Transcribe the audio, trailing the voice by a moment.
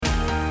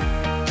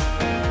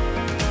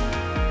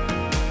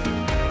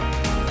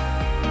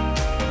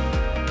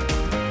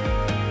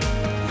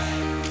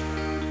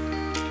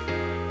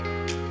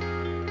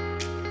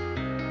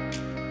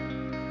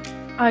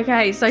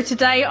Okay, so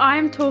today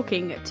I'm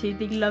talking to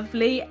the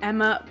lovely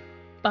Emma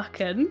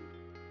Buchan.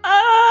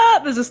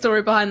 There's a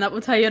story behind that,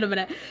 we'll tell you in a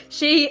minute.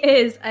 She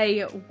is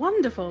a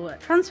wonderful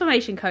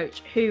transformation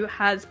coach who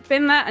has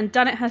been there and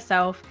done it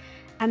herself,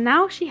 and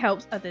now she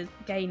helps others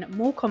gain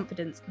more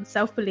confidence and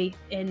self-belief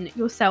in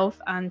yourself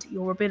and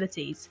your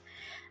abilities.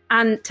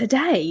 And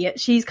today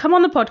she's come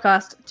on the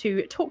podcast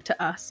to talk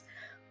to us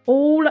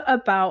all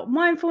about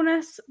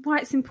mindfulness, why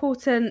it's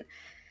important,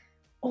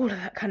 all of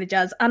that kind of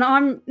jazz. And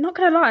I'm not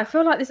going to lie, I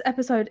feel like this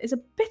episode is a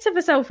bit of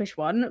a selfish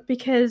one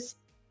because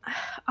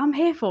I'm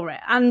here for it.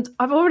 And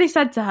I've already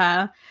said to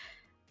her,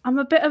 I'm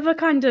a bit of a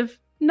kind of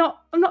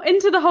I'm not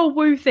into the whole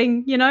woo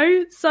thing, you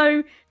know?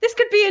 So this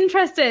could be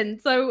interesting.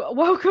 So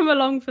welcome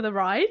along for the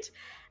ride.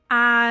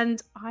 And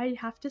I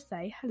have to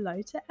say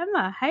hello to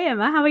Emma. Hey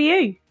Emma, how are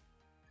you?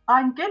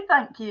 I'm good,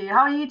 thank you.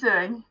 How are you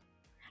doing?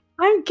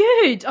 I'm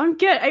good.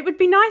 It would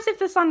be nice if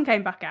the sun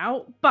came back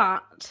out,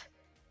 but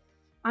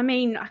I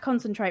mean, I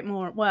concentrate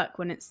more at work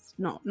when it's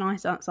not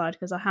nice outside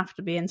because I have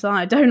to be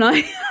inside, don't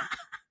I?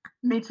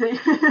 Me too.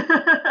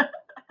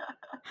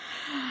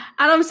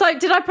 And I'm sorry,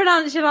 did I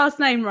pronounce your last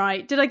name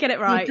right? Did I get it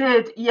right? You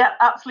did. Yeah,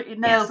 absolutely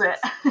nailed it.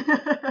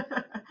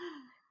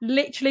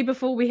 Literally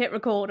before we hit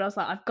record, I was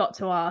like, I've got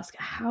to ask,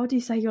 how do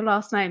you say your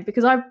last name?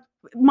 Because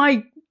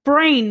my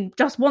brain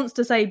just wants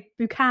to say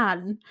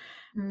Buchan.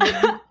 And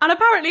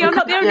apparently I'm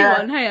not the only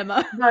one. Hey,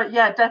 Emma. No,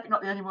 yeah, definitely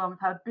not the only one. We've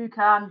had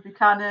Buchan,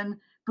 Buchanan,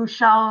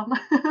 Bouchon.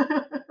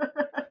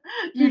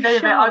 You name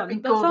it, I've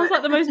been called it.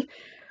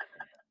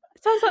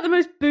 It sounds like the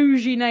most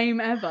bougie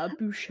name ever,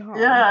 Bouchon.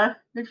 Yeah,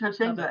 maybe I'll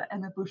change that.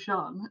 Emma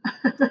Bouchon.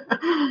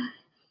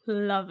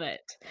 Love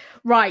it.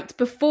 Right,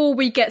 before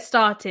we get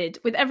started,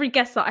 with every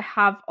guest that I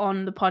have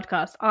on the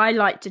podcast, I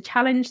like to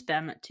challenge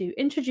them to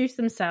introduce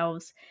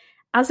themselves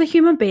as a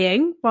human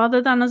being rather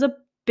than as a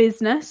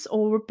business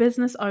or a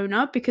business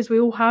owner, because we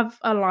all have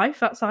a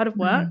life outside of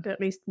work,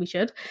 at least we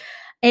should,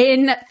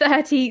 in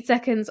 30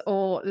 seconds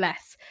or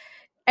less.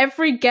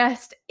 Every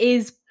guest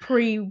is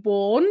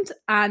pre-warned,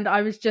 and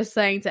I was just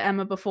saying to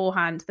Emma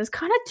beforehand, there's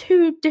kind of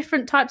two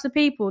different types of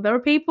people. There are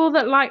people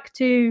that like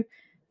to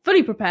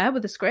fully prepare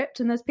with a script,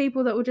 and there's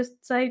people that will just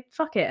say,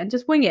 fuck it, and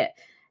just wing it.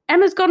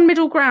 Emma's gone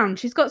middle ground.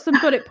 She's got some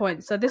bullet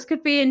points, so this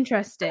could be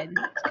interesting.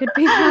 This could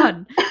be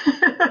fun.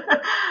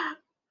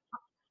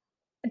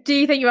 Do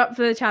you think you're up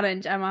for the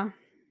challenge, Emma?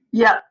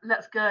 Yeah,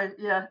 let's go.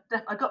 Yeah,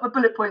 I got my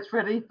bullet points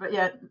ready, but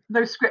yeah,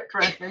 no script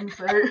or anything.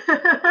 So,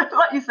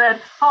 like you said,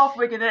 half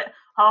wigging it,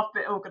 half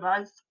bit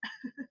organised.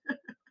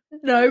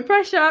 No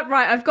pressure.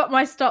 Right, I've got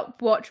my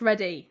stopwatch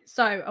ready.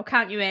 So I'll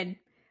count you in.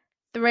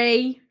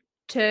 3,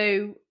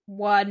 2,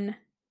 1,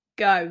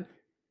 go.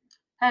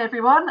 Hey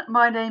everyone,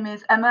 my name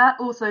is Emma,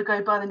 also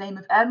go by the name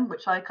of M,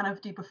 which I kind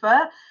of do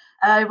prefer.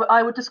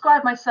 I would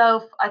describe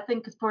myself, I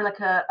think, as probably like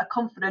a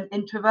confident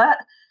introvert.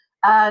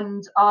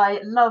 And I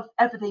love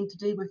everything to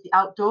do with the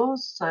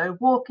outdoors. So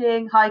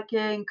walking,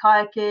 hiking,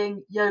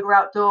 kayaking, yoga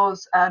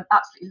outdoors,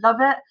 absolutely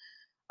love it.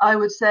 I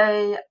would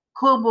say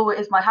Cornwall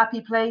is my happy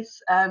place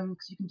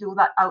because you can do all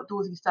that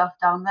outdoorsy stuff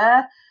down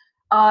there.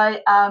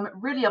 I am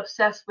really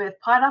obsessed with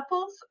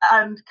pineapples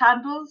and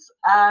candles.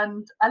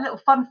 And a little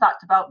fun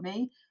fact about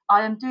me,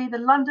 I am doing the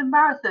London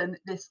Marathon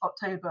this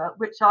October,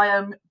 which I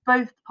am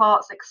both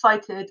parts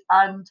excited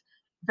and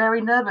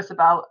very nervous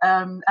about,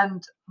 and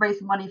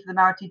raising money for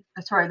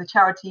the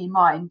charity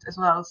Mind as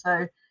well.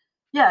 So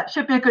yeah, it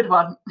should be a good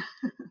one.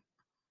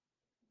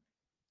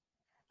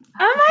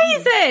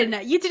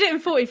 Amazing! You did it in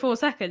 44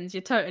 seconds.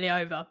 You're totally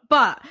over.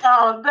 But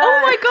oh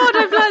my god,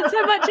 I've learned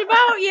so much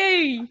about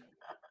you.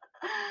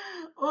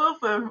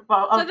 Awesome.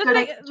 Well, so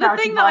the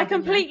thing that I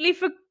completely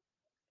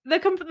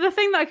the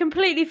thing that I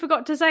completely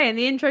forgot to say in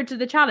the intro to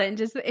the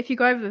challenge is that if you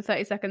go over the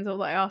 30 seconds, all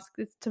that I ask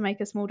is to make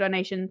a small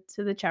donation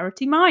to the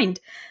charity Mind.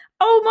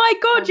 Oh my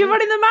god, you're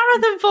running the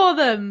marathon for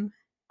them.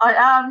 I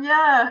am,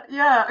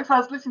 yeah. Because I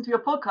was listening to your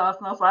podcast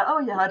and I was like, oh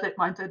yeah, I don't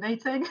mind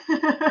donating.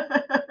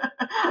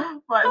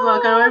 Might as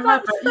well go over.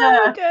 That's but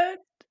so good.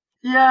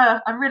 Yeah,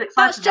 I'm really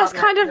excited. That's just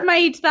kind of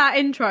made that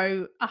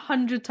intro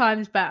 100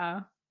 times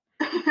better.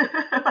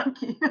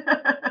 Thank you.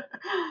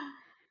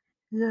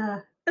 Yeah.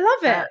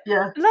 Love it.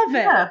 Love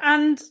it.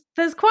 And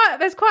there's quite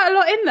a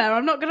lot in there.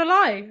 I'm not gonna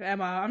lie,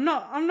 Emma. I'm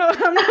not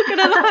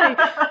gonna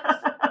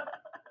lie.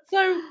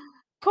 So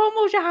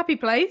Cornwall's your happy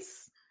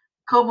place.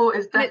 Cornwall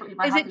is definitely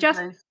my happy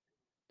place.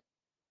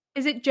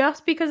 Is it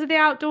just because of the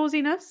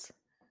outdoorsiness?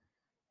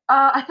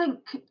 I think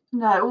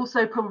no.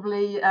 Also,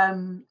 probably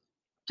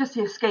just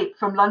the escape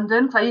from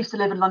London. So I used to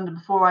live in London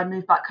before I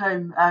moved back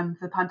home for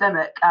the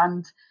pandemic,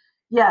 and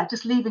yeah,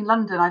 just leaving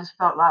London, I just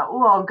felt like,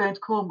 oh, I'm going to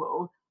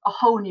Cornwall, a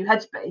whole new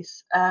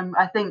headspace.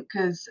 I think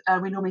because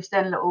we normally stay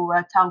in a little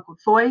town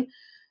called Foy.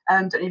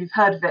 Don't know if you've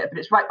heard of it, but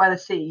it's right by the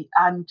sea.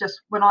 And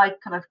just when I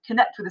kind of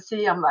connect with the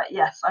sea, I'm like,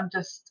 yes, I'm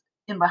just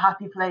in my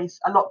happy place,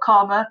 a lot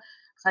calmer.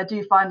 Because I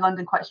do find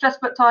London quite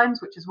stressful at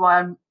times, which is why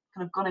I'm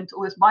kind of gone into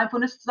all this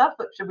mindfulness stuff,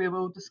 which we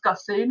will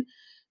discuss soon.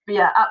 But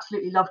yeah,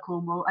 absolutely love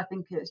Cornwall. I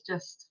think it's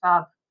just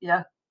fab.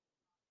 Yeah.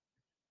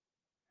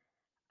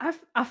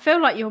 I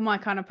feel like you're my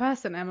kind of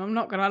person, Em. I'm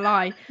not gonna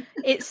lie.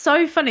 It's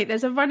so funny.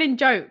 There's a running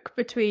joke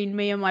between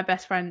me and my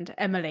best friend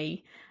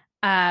Emily,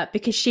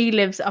 because she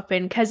lives up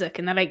in Keswick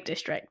in the Lake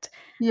District,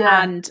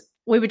 Yeah, and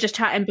we were just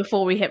chatting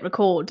before we hit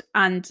record.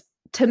 And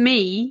to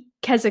me,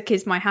 Keswick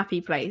is my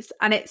happy place,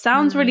 and it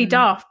sounds really mm,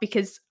 daft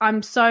because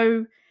I'm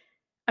so.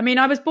 I mean,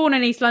 I was born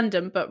in East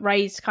London, but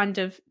raised kind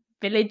of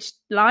village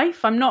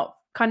life. I'm not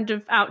kind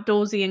of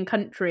outdoorsy and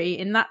country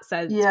in that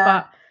sense, yeah,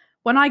 but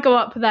when I go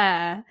up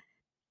there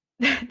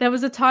there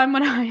was a time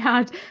when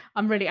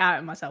I'm really out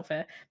of myself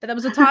here, but there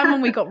was a time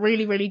when we got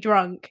really, really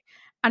drunk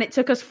and it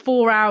took us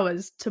 4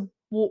 hours to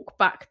walk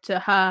back to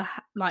her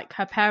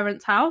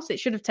parents' house. It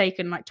should have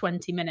taken like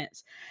 20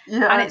 minutes.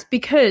 And yeah, it's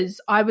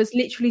because I was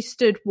literally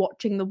stood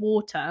watching the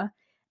water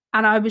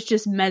and I was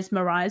just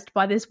mesmerized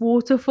by this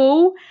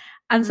waterfall.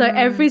 And so mm,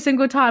 every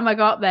single time I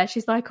go up there,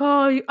 she's like,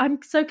 "Oh, I'm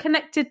so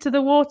connected to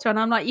the water." And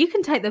I'm like, "You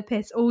can take the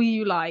piss all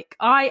you like.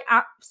 I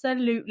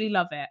absolutely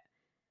love it."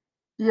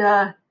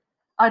 yeah.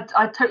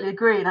 I totally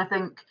agree, and I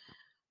think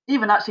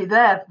even actually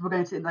there, we're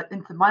going to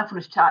into the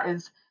mindfulness chat.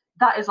 Is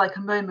that is like a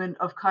moment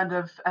of kind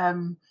of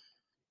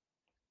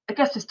I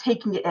guess just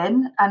taking it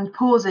in and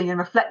pausing and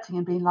reflecting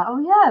and being like, oh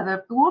yeah,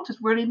 the water's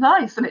really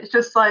nice, and it's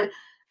just like,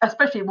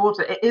 especially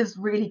water, it is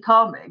really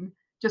calming.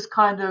 Just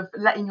kind of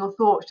letting your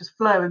thoughts just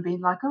flow and being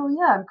like, oh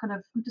yeah,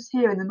 I'm just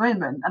here in the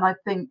moment, and I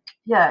think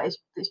yeah,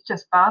 it's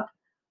just fab.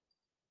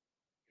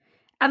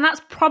 And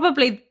that's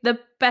probably the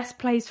best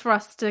place for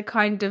us to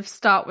kind of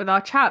start with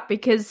our chat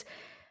because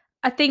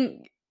I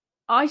think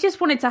I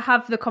just wanted to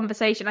have the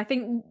conversation. I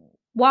think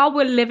while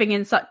we're living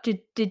in such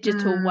a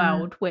digital Mm,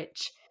 world,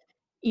 which,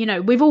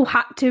 we've all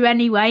had to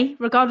anyway,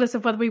 regardless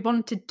of whether we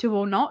wanted to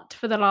or not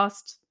for the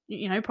last,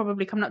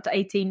 probably coming up to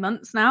 18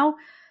 months now.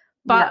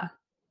 But,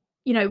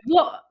 yeah.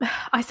 what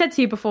I said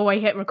to you before we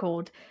hit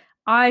record,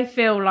 I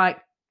feel like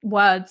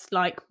words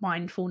like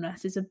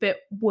mindfulness is a bit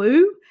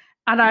woo.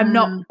 And I'm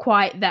not Mm.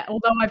 quite there,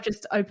 although I've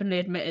just openly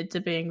admitted to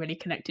being really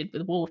connected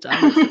with water.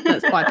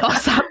 Let's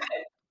bypass that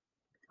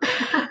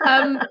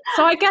bit.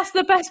 So I guess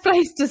the best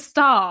place to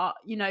start,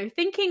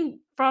 thinking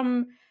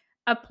from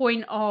a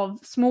point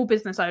of small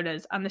business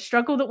owners and the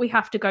struggle that we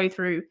have to go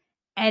through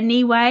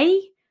anyway,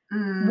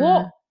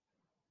 what Mm.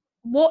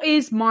 what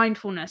is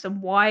mindfulness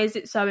and why is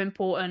it so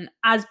important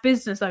as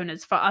business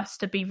owners for us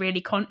to be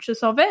really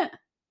conscious of it?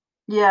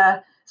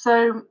 Yeah.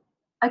 So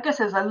I guess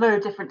there's a load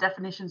of different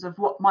definitions of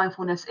what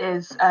mindfulness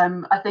is.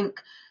 I think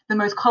the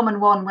most common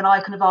one when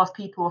I kind of ask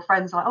people or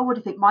friends like, oh, what do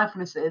you think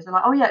mindfulness is? They're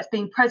like, oh yeah, it's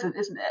being present,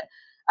 isn't it?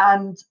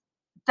 And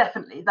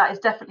definitely, that is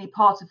definitely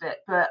part of it.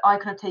 But I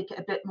kind of take it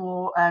a bit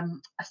more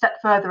a step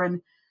further,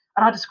 and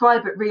I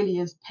describe it really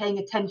as paying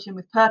attention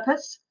with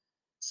purpose.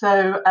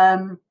 So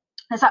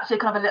there's actually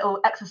kind of a little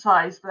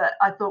exercise that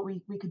I thought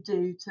we could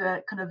do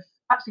to kind of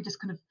actually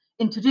just kind of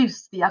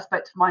introduce the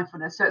aspect of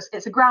mindfulness. So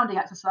it's a grounding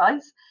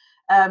exercise.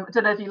 I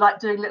don't know if you like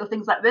doing little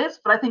things like this,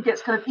 but I think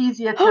it's kind of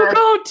easier Oh to.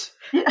 God,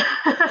 Yeah.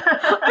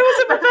 I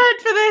wasn't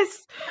prepared for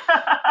this.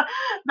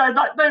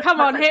 No, Come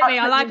on, hit me.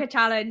 I like absolutely. a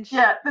challenge.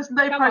 Yeah, there's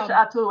no Come pressure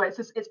on. at all.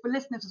 It's for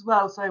listeners as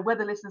well. So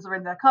whether listeners are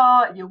in their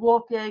car, if you're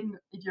walking,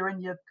 if you're in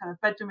your kind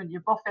of bedroom, in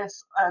your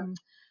office,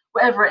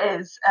 whatever it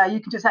is, you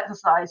can just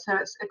exercise. So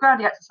it's a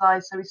grounding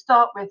exercise. So we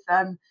start with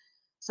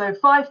so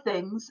 5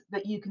 things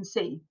that you can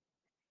see.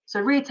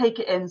 So really take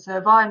it in. So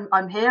if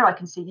I'm here, I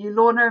can see you,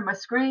 Lorna, on my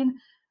screen.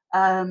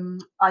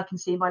 I can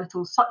see my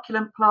little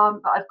succulent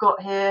plant that I've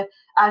got here.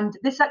 And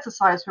this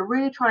exercise, we're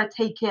really trying to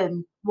take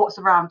in what's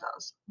around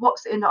us,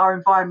 what's in our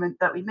environment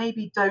that we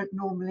maybe don't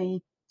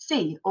normally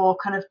see or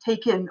kind of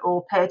take in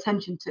or pay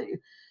attention to.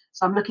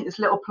 So I'm looking at this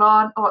little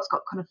plant. Oh, it's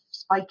got kind of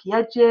spiky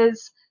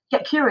edges.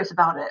 Get curious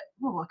about it.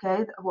 Oh,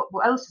 okay.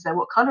 What else is there?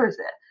 What color is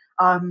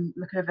it?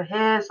 Look over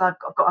here. So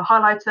I've got a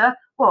highlighter.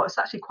 Well, it's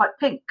actually quite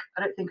pink.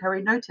 I don't think I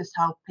really noticed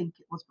how pink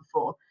it was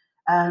before.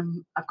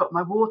 I've got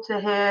my water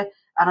here,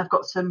 and I've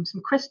got some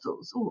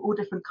crystals, all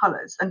different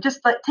colours, and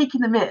just like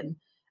taking them in.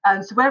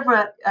 And so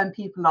wherever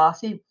people are,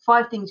 see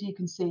 5 things you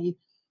can see.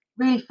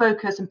 Really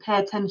focus and pay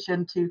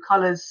attention to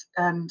colours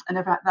and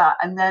everything like that.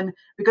 And then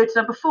we go to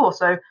number 4.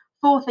 So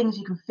 4 things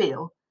you can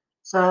feel.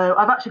 So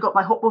I've actually got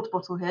my hot water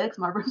bottle here because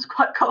my room's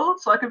quite cold,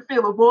 so I can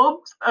feel the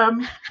warmth.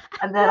 And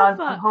then Love I'm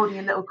that. holding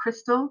a little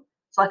crystal,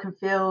 so I can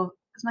feel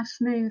it's nice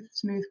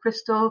smooth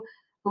crystal.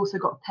 I've also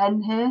got a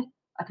pen here.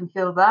 I can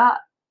feel that.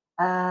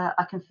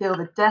 I can feel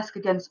the desk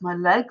against my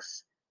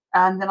legs,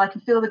 and then I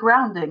can feel the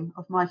grounding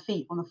of my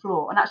feet on the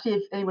floor. And actually,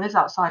 if anyone is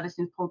outside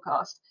listening to the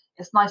podcast,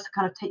 it's nice to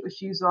kind of take your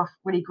shoes off,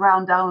 really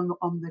ground down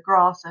on the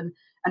grass and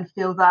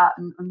feel that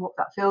and what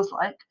that feels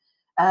like.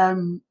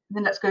 Then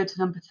let's go to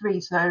number 3.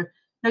 So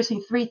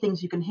noticing 3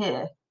 things you can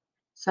hear.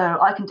 So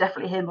I can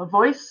definitely hear my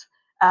voice,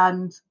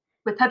 and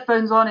with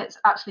headphones on, it's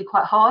actually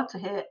quite hard to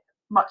hear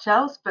much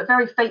else. But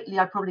very faintly,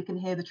 I probably can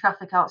hear the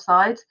traffic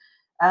outside.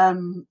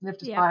 Live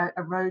just Yeah. by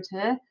a road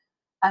here,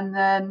 and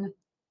then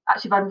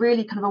actually, if I'm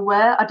really kind of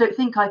aware, I don't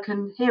think I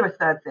can hear a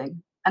third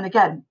thing. And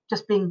again,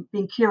 just being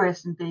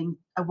curious and being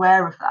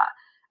aware of that.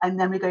 And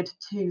then we go to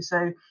 2.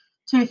 So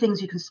 2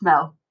 things you can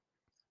smell.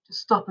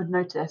 Just stop and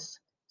notice.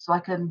 so I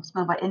can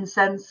smell my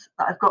incense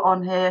that I've got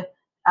on here,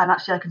 and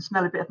actually I can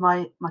smell a bit of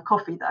my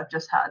coffee that I've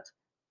just had,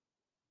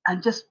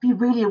 and just be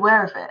really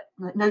aware of it,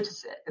 like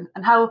notice it,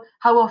 and how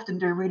often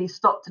do we really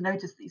stop to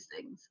notice these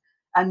things?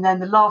 And then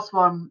the last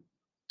one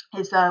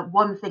is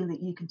one thing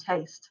that you can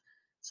taste.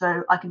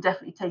 So I can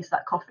definitely taste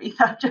that coffee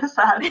that I've just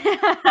had,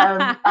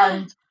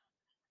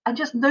 and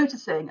just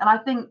noticing. And I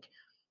think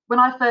when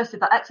I first did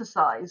that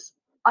exercise,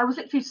 I was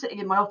literally sitting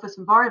in my office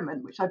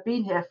environment, which I've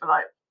been here for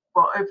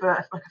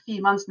over like a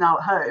few months now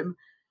at home.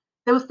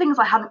 There was things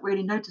I hadn't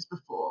really noticed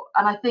before,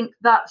 and I think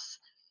that's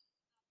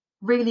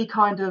really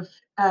kind of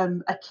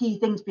a key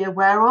thing to be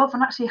aware of.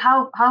 And actually,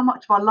 how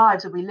much of our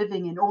lives are we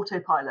living in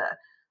autopilot?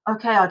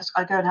 Okay,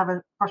 I go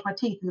and brush my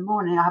teeth in the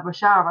morning, I have a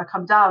shower, I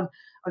come down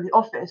of the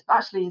office, but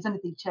actually, has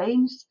anything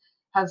changed?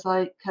 Have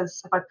I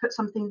put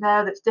something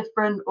there that's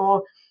different?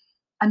 Or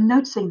and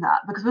noticing that,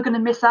 because we're going to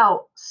miss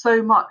out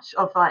so much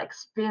of our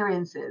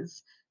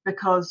experiences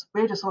because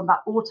we're just on that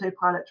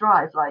autopilot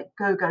drive, like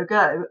go go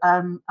go.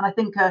 And I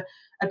think a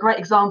great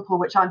example,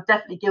 which I'm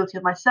definitely guilty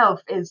of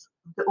myself, is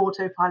the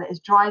autopilot is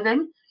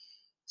driving.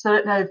 So I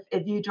don't know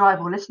if you drive,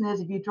 or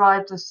listeners, if you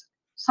drive, just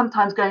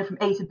sometimes going from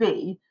A to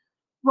B,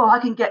 well, I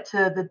can get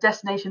to the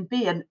destination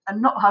B and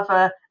not have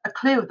a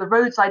clue of the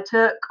roads I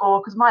took, or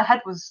because my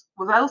head was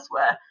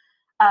elsewhere.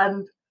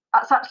 And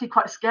that's actually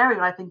quite scary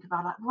when I think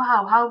about, like,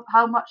 wow,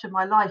 how much of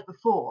my life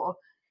before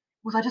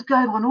was I just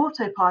going on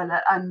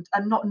autopilot and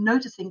not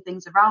noticing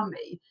things around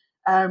me.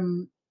 But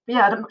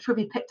yeah, I'm not sure if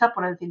you picked up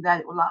on anything there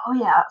that were like, oh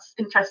yeah, that's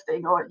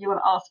interesting, or you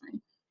want to ask me.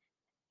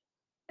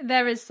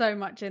 There is so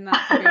much in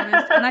that, to be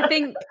honest. And I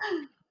think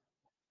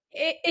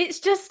it's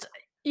just,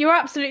 you're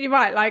absolutely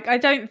right. Like, I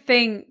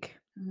think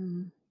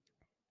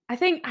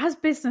as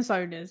business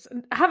owners,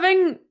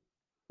 having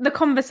the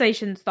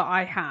conversations that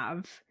I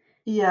have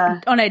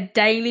on a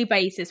daily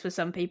basis with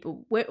some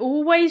people, we're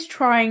always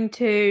trying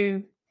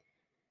to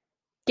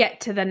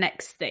get to the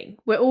next thing.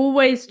 We're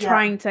always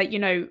trying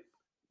to,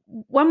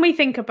 when we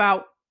think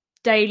about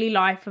daily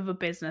life of a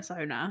business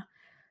owner,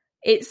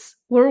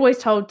 we're always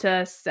told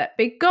to set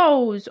big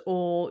goals,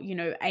 or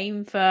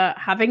aim for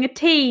having a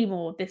team,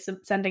 or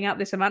sending out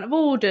this amount of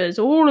orders,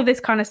 or all of this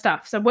kind of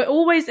stuff. So we're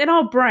always, in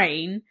our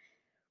brain,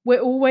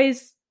 we're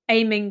always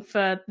aiming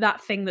for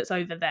that thing that's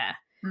over there.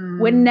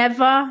 We're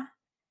never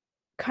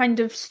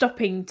kind of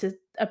stopping to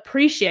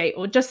appreciate,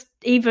 or just,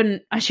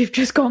 even as you've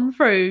just gone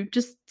through,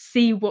 just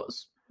see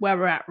where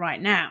we're at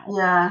right now.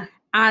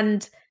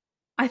 And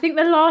I think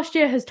the last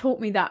year has taught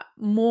me that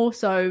more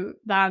so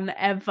than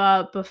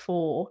ever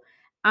before.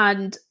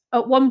 And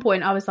at one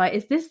point I was like,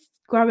 is this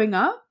growing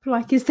up?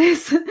 Like, is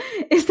this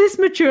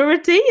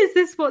maturity? Is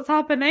this what's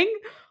happening?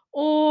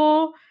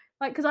 Or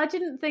like, because I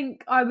didn't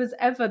think I was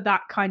ever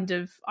that kind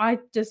of,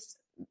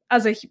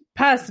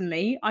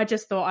 personally, I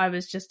just thought I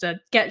was just a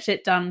get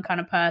shit done kind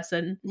of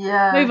person.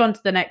 Move on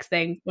to the next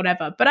thing,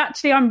 whatever. But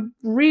actually I'm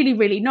really,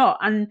 really not.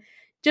 And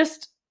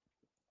just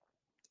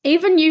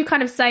even you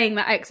kind of saying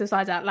that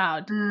exercise out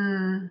loud,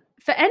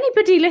 for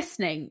anybody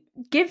listening,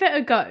 give it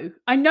a go.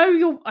 I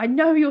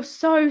know you're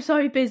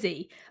so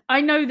busy.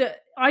 I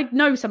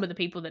know some of the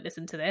people that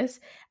listen to this,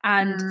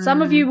 and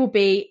some of you will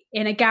be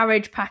in a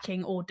garage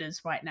packing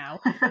orders right now.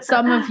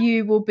 Some of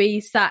you will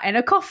be sat in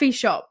a coffee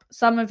shop.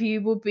 Some of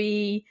you will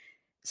be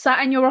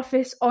sat in your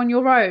office on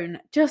your own.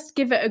 Just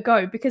give it a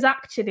go, because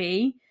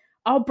actually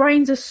our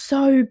brains are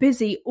so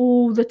busy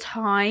all the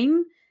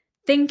time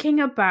thinking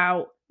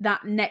about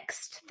that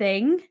next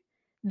thing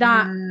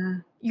that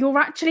you're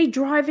actually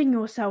driving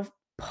yourself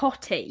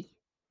potty.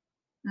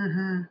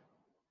 And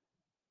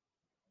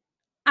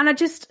I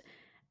just,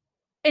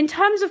 in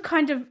terms of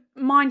kind of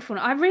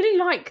mindfulness, I really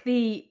like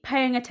the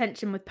paying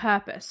attention with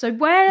purpose. So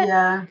where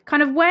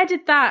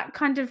did that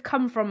kind of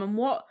come from, and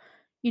what,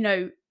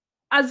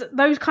 as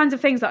those kinds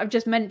of things that I've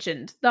just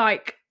mentioned,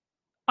 like,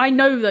 I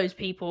know those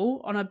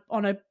people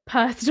on a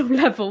personal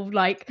level.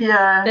 Like,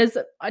 there's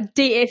a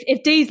D.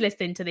 If Dee's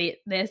listening to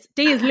this,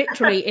 Dee is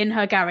literally in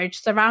her garage,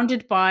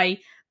 surrounded by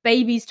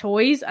baby's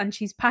toys, and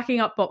she's packing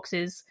up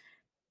boxes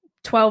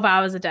 12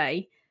 hours a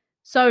day.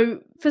 So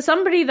for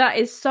somebody that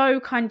is so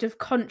kind of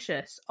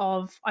conscious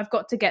of, I've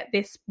got to get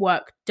this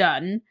work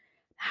done,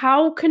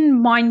 how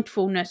can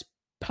mindfulness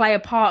play a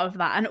part of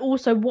that? And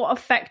also, what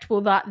effect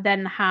will that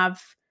then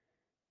have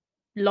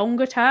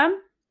longer term?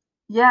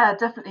 Yeah,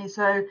 definitely.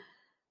 So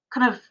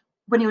kind of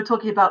when you were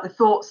talking about the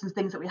thoughts and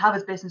things that we have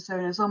as business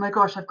owners, oh my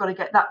gosh, I've got to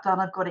get that done,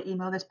 I've got to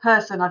email this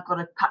person, I've got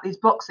to pack these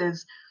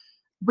boxes.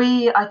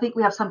 I think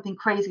we have something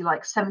crazy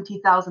like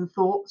 70,000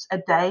 thoughts a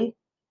day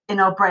in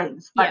our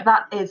brains. Like,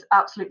 that is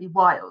absolutely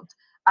wild.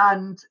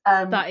 And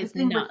that is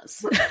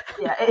nuts.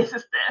 It is,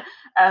 isn't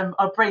it?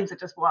 Our brains are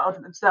just wild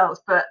in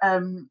themselves. But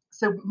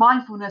so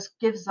mindfulness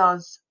gives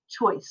us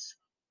choice,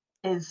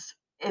 is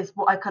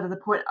what I kind of, the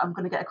point I'm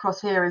going to get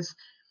across here is,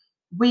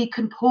 we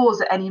can pause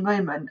at any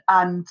moment.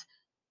 And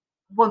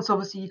once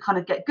obviously you kind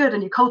of get good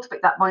and you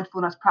cultivate that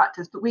mindfulness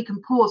practice, but we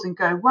can pause and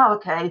go, well,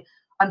 okay,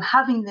 I'm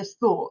having this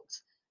thought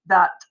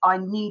that I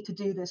need to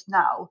do this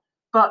now,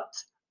 but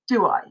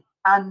do I?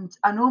 And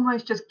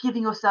almost just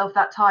giving yourself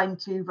that time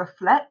to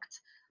reflect,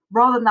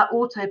 rather than that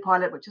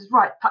autopilot, which is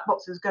right, pack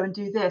boxes, go and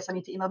do this, I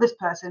need to email this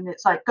person,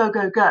 it's like go,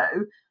 go, go.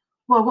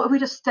 Well, what if we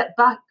just step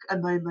back a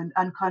moment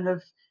and kind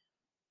of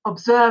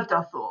observed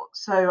our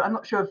thoughts? So I'm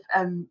not sure if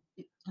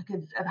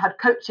I've had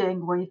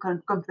coaching where you've kind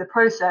of gone through the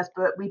process,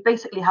 but we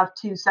basically have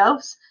two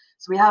selves.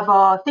 So we have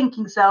our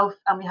thinking self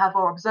and we have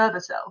our observer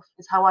self,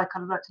 is how I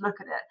kind of like to look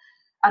at it.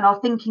 And our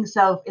thinking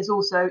self is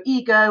also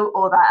ego,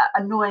 or that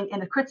annoying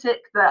inner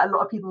critic that a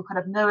lot of people kind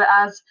of know it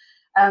as.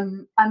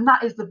 And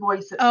that is the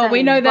voice that's saying,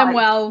 we know them right,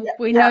 well.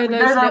 We know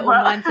those little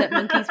mindset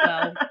monkeys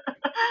well.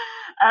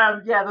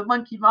 The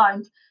monkey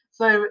mind.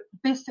 So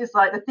this is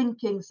like the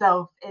thinking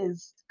self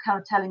is kind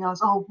of telling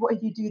us, oh, what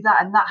if you do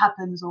that and that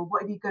happens, or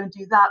what if you go and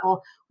do that,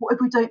 or what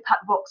if we don't pack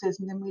boxes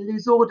and then we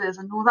lose orders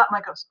and all that.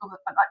 My gosh,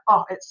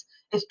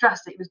 it's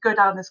drastic. We go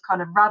down this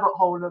kind of rabbit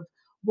hole of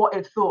what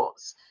if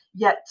thoughts,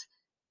 yet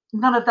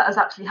none of that has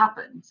actually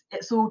happened.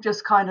 It's all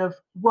just kind of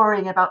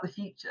worrying about the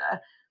future,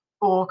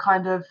 or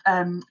kind of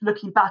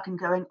looking back and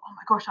going, oh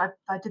my gosh,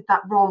 I did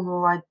that wrong,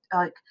 or I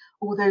like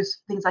all those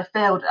things I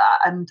failed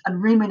at, and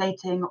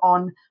ruminating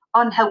on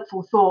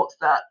unhelpful thoughts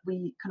that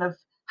we kind of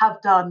have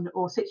done,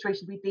 or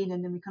situations we've been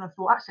in and we kind of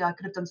thought, actually I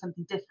could have done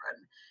something different.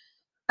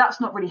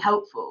 That's not really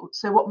helpful.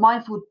 So what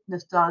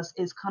mindfulness does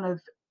is kind of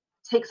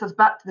takes us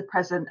back to the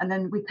present, and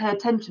then we pay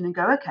attention and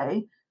go,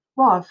 okay,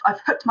 well, I've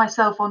hooked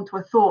myself onto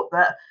a thought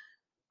that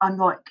I'm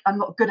not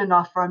good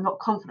enough, or I'm not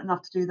confident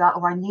enough to do that,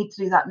 or I need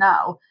to do that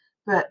now.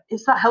 But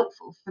is that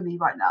helpful for me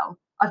right now?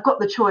 I've got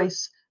the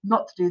choice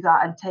not to do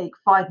that and take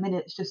 5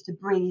 minutes just to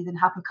breathe and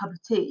have a cup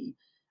of tea.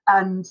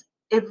 And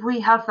if we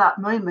have that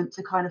moment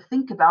to kind of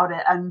think about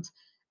it and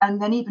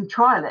then even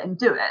trial it and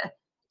do it,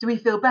 do we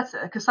feel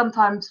better? Because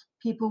sometimes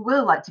people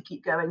will like to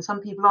keep going.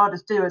 Some people are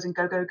just doers and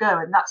go, go, go,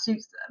 and that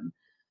suits them.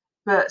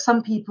 But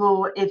some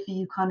people, if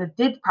you kind of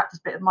did practice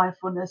a bit of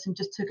mindfulness and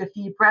just took a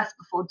few breaths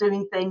before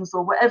doing things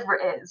or whatever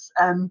it is,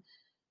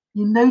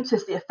 you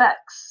notice the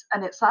effects.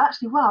 And it's like,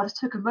 actually, wow, I just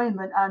took a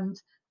moment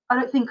and I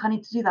don't think I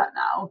need to do that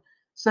now.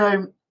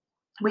 So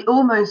we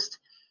almost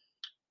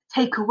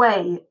take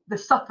away the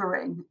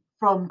suffering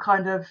from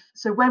kind of,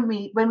 so when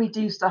we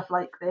do stuff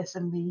like this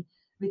and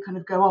we kind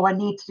of go, oh, I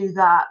need to do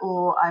that,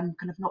 or I'm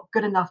kind of not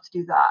good enough to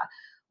do that,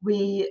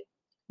 we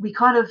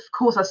kind of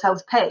cause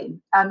ourselves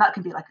pain. And that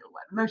can be like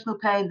emotional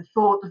pain, the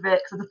thought of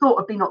it, because the thought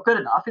of being not good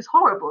enough is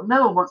horrible.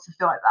 No one wants to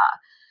feel like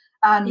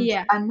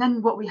that. And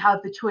then what we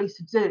have the choice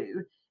to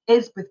do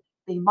is with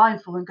being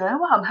mindful and going,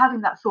 well, I'm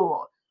having that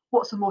thought,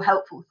 what's a more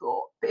helpful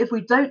thought? But if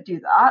we don't do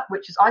that,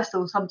 which is I'm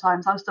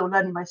still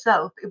learning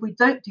myself, but if we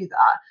don't do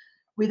that,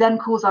 we then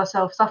cause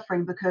ourselves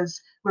suffering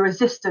because we're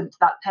resistant to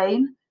that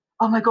pain.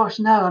 Oh my gosh,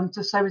 no, I'm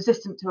just so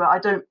resistant to it. I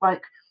don't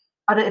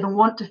even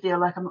want to feel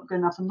like I'm not good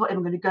enough. I'm not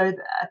even going to go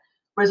there.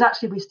 Whereas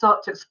actually we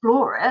start to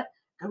explore it,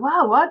 go,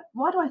 wow,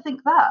 why do I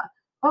think that?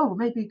 Oh,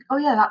 maybe, oh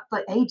yeah, that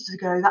like ages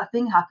ago, that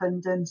thing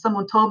happened and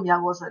someone told me I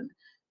wasn't.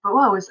 But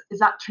wow, is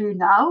that true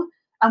now?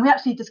 And we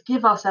actually just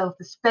give ourselves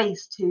the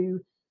space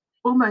to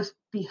almost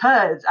be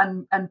heard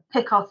and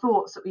pick our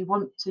thoughts that we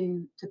want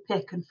to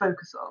pick and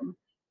focus on.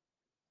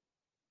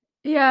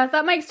 Yeah,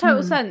 that makes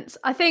total sense.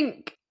 I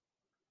think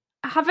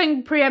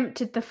having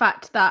preempted the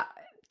fact that,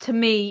 to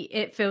me,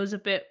 it feels a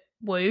bit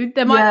woo.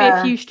 There might be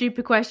a few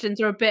stupid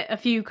questions or a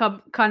few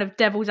kind of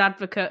devil's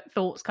advocate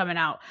thoughts coming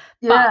out.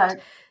 Yeah,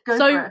 but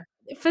so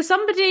for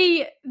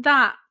somebody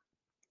that,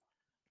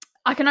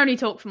 I can only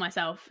talk for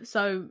myself,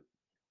 so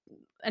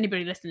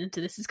anybody listening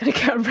to this is going to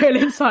get a real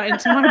insight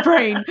into my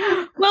brain.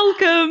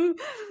 Welcome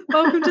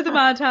to the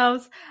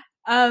madhouse.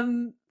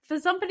 For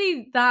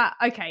somebody that,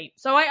 okay,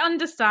 so I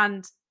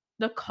understand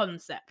the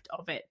concept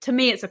of it. To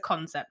me, it's a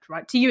concept,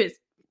 right? To you, it's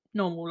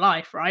normal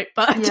life, right?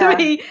 But to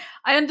me,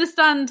 I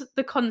understand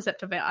the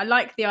concept of it. I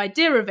like the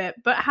idea of it,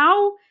 but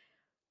how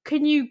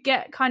can you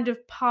get kind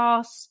of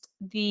past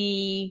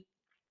the,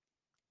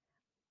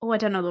 I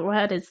don't know the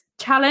word is,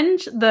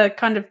 challenge, the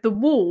kind of the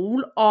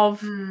wall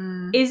of,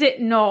 is it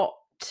not,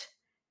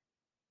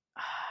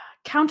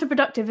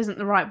 counterproductive isn't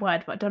the right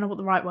word, but I don't know what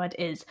the right word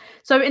is.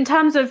 So in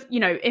terms of,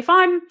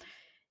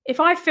 if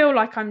I feel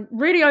like I'm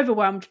really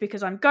overwhelmed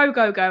because I'm go,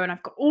 go, go, and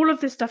I've got all of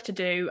this stuff to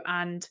do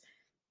and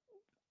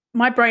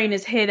my brain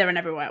is here, there and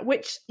everywhere,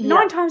 which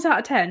 9 times out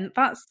of 10,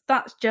 that's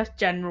just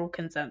general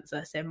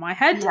consensus in my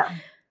head. Yeah.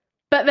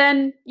 But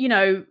then,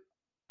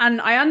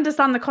 and I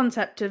understand the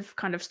concept of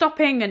kind of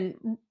stopping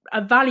and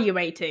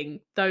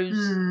evaluating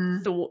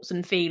those thoughts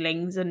and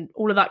feelings and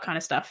all of that kind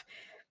of stuff.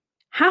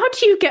 How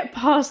do you get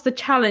past the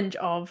challenge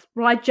of,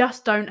 well, I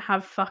just don't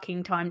have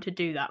fucking time to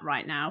do that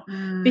right now?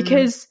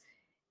 Because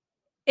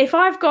if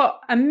I've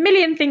got a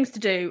million things to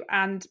do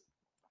and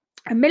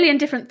a million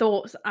different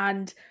thoughts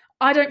and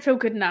I don't feel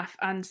good enough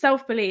and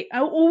self-belief,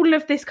 all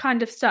of this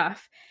kind of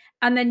stuff,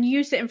 and then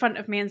you sit in front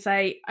of me and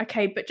say,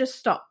 okay, but just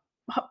stop.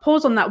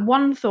 Pause on that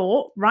one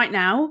thought right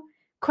now,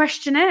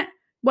 question it,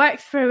 work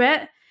through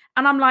it.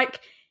 And I'm like,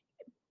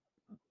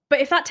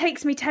 but if that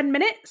takes me 10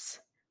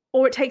 minutes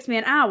or it takes me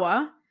an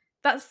hour,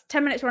 that's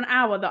 10 minutes or an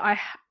hour that I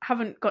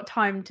haven't got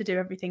time to do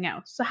everything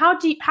else. So how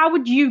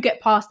would you get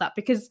past that?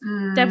 Because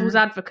devil's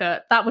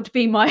advocate, that would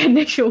be my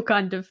initial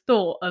kind of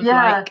thought of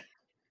like.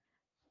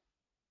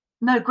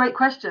 No, great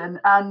question.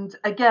 And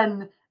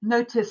again,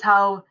 notice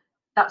how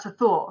that's a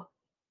thought.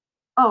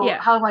 Oh,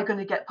 how am I going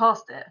to get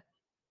past it?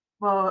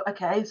 Well,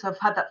 okay, so I've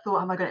had that thought,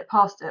 how am I going to get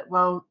past it?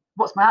 Well,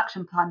 what's my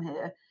action plan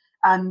here?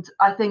 And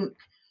I think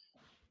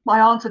my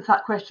answer to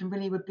that question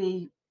really would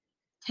be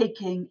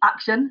taking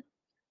action.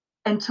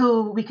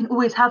 Until we can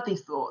always have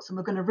these thoughts and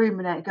we're going to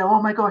ruminate and go,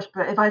 oh my gosh,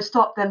 but if I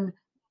stop, then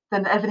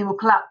everything will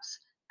collapse.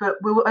 But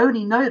we will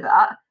only know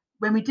that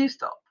when we do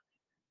stop.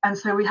 And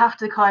so we have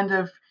to kind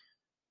of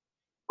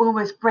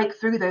almost break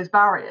through those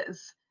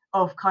barriers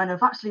of kind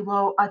of actually,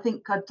 well, I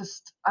think I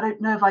don't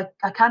know if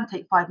I can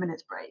take 5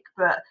 minutes break,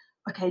 but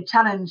okay,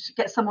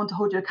 get someone to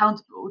hold you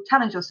accountable,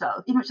 challenge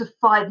yourself, even if it's just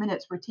 5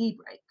 minutes for a tea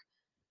break.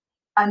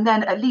 And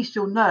then at least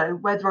you'll know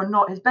whether or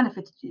not it's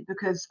benefited you,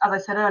 because as I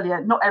said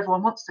earlier, not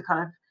everyone wants to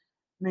kind of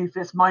move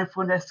this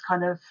mindfulness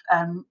kind of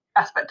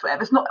aspect to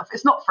it. It's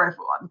not for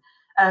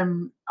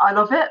everyone. I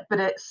love it, but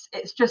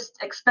it's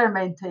just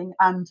experimenting,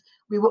 and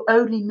we will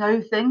only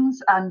know things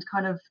and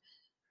kind of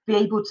be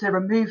able to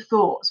remove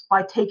thoughts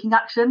by taking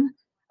action.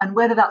 And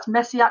whether that's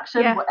messy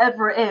action,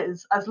 whatever it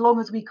is, as long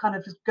as we kind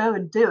of just go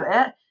and do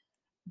it,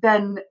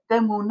 then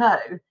we'll know.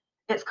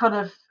 It's kind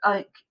of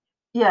like,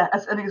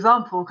 as an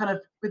example, kind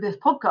of with this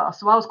podcast.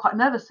 So I was quite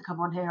nervous to come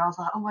on here. I was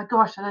like, oh my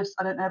gosh, I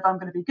don't know if I'm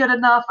going to be good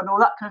enough and all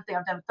that kind of thing.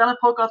 I've never done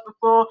a podcast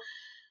before.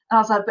 And I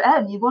was like, but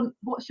Em,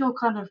 what's your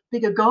kind of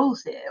bigger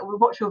goals here? Or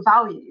what's your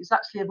values?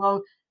 Actually,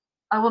 well,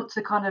 I want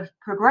to kind of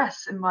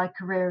progress in my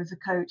career as a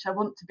coach. I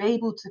want to be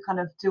able to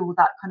kind of do all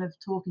that kind of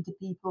talking to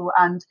people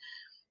and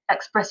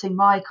expressing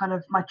my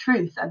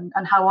truth and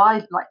how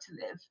I like to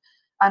live.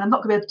 And I'm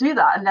not going to be able to do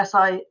that unless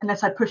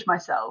I push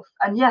myself.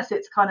 And yes,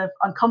 it's kind of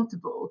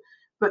uncomfortable,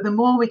 but the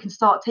more we can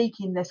start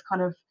taking this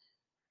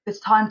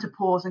time to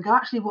pause and go,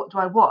 actually, what do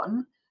I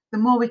want? The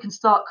more we can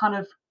start kind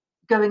of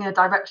going in a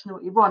direction of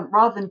what you want,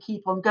 rather than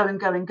keep on going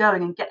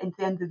and getting to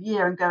the end of the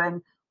year and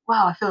going,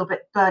 wow, I feel a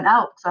bit burnt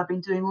out because I've been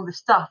doing all this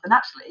stuff. And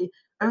actually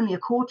only a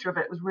quarter of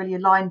it was really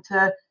aligned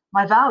to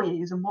my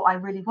values and what I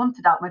really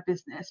wanted out of my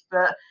business.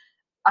 But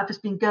I've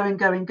just been going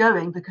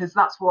because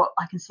that's what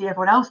I can see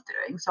everyone else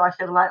doing. So I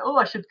feel like, oh,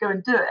 I should go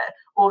and do it.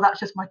 Or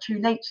that's just my true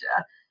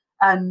nature.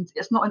 And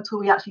it's not until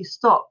we actually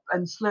stop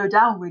and slow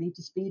down really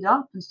to speed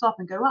up and stop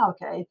and go, wow,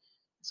 okay,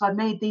 so I've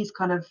made these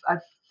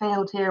I've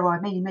failed here, or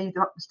I maybe made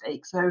the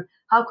mistake. So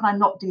how can I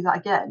not do that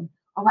again?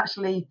 Oh,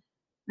 actually,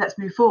 let's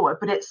move forward.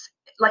 But it's,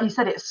 like you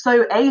said, it's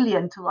so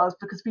alien to us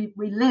because we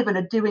live in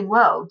a doing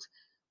world.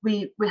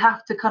 We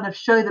have to kind of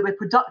show that we're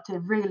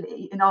productive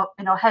really in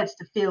our heads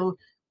to feel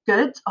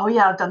good. Oh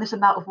yeah, I've done this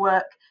amount of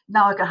work,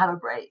 now I can have a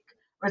break.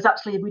 Whereas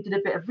actually if we did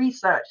a bit of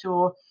research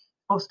or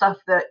stuff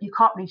that you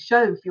can't really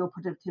show for your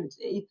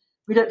productivity,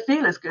 we don't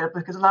feel as good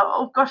because like,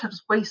 oh gosh, I've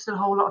just wasted a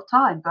whole lot of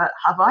time. But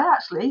have I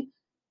actually?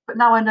 But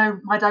now I know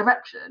my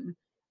direction.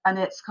 And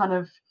it's kind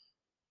of,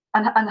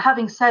 and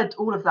having said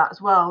all of that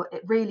as well,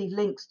 it really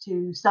links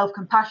to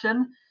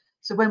self-compassion.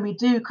 So when we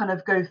do kind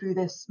of go through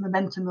this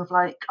momentum of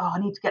like, oh, I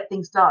need to get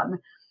things done,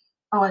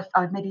 oh,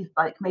 I've maybe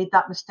like made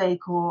that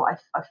mistake, or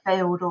I've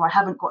failed, or I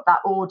haven't got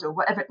that order,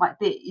 whatever it might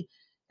be,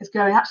 it's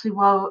going, actually,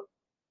 well,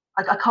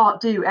 I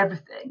can't do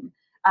everything.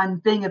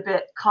 And being a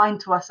bit kind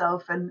to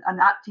ourselves and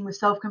acting with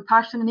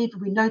self-compassion. And even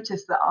we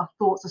notice that our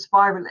thoughts are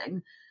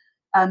spiraling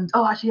and,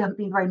 oh, actually, I haven't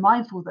been very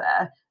mindful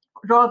there,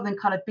 rather than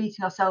kind of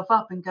beating ourselves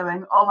up and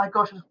going, oh my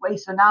gosh, I've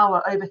wasted an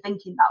hour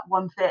overthinking that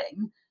one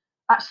thing.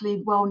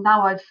 Actually, well,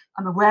 now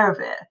I'm aware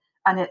of it.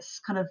 And it's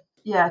kind of,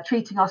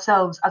 treating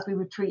ourselves as we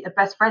would treat a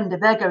best friend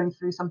if they're going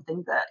through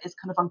something that is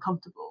kind of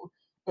uncomfortable.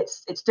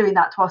 It's doing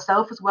that to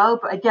ourselves as well.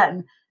 But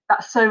again,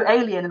 that's so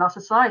alien in our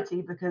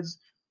society, because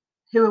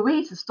who are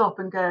we to stop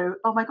and go,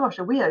 oh my gosh,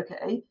 are we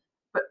okay?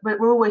 But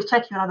we're always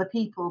checking on other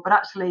people, but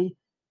actually,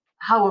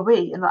 how are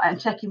we? And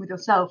checking with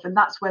yourself. And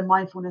that's where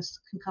mindfulness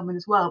can come in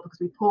as well, because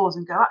we pause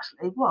and go,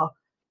 actually, well,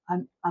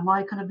 am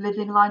I kind of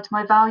living aligned to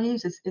my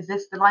values? Is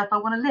this the life I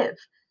want to live?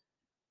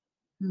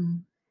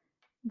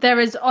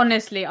 There is,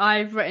 honestly,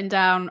 I've written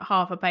down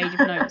half a page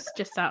of notes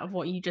just out of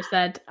what you just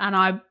said, and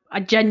I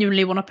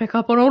genuinely want to pick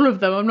up on all of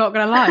them, I'm not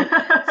going to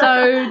lie.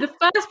 So the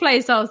first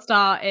place I'll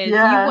start is you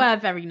were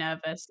very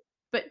nervous.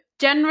 But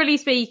generally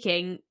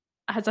speaking,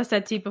 as I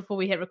said to you before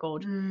we hit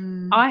record,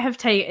 I have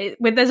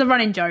there's a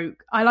running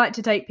joke. I like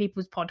to take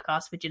people's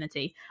podcast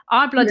virginity.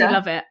 I bloody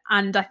love it.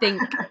 And I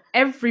think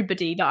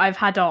everybody that I've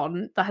had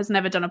on that has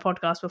never done a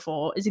podcast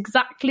before is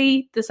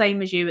exactly the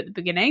same as you at the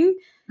beginning,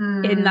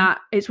 in that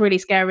it's really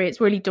scary.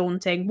 It's really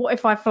daunting. What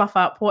if I fluff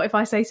up? What if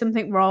I say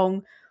something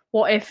wrong?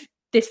 What if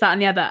this, that,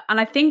 and the other? And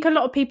I think a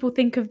lot of people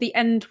think of the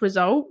end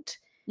result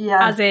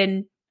as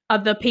in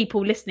other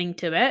people listening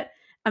to it,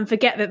 and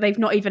forget that they've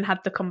not even had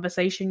the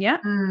conversation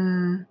yet.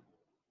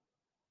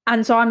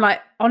 And so I'm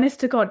like, honest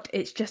to God,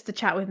 it's just a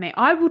chat with me.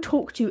 I will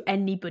talk to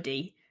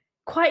anybody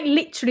quite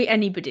literally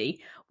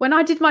anybody. When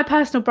I did my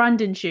personal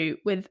branding shoot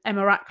with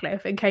Emma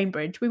Ratcliffe in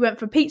Cambridge, we went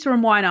for pizza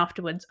and wine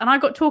afterwards, and I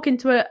got talking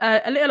to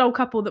a little old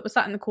couple that was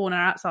sat in the corner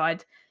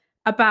outside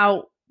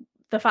about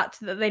the fact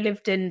that they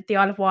lived in the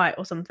Isle of Wight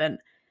or something.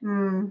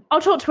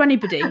 I'll talk to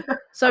anybody.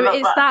 So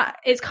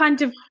it's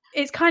kind of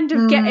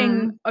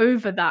getting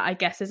over that, I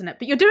guess, isn't it?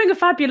 But you're doing a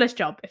fabulous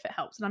job, if it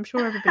helps, and I'm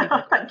sure everybody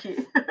will. Thank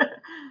you.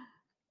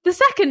 The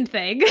second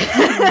thing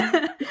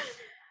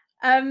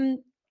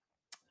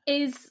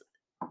is,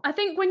 I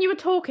think when you were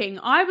talking,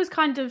 I've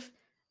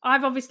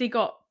obviously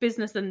got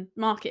business and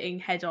marketing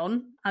head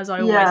on, as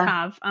I always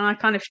have, and I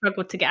kind of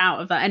struggled to get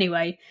out of that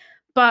anyway.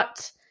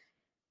 But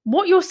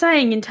what you're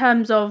saying in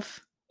terms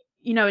of,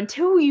 you know,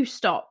 until you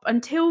stop,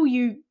 until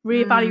you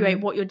reevaluate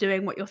what you're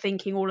doing, what you're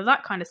thinking, all of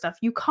that kind of stuff,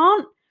 you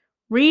can't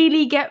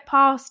really get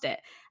past it.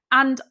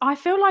 And I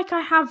feel like I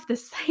have the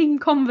same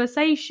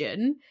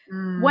conversation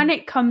when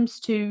it comes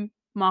to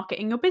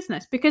marketing your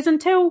business, because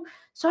until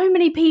so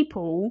many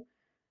people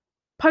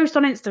post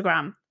on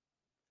Instagram,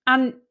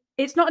 and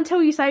it's not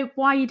until you say,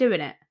 why are you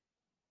doing it,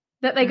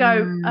 that they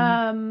go,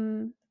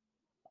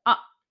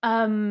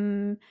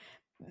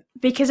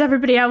 because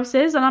everybody else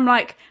is. And I'm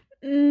like,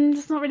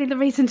 that's not really the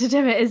reason to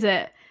do it, is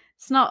it?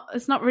 It's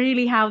not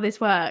really how this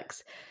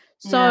works.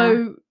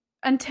 So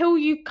until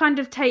you kind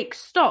of take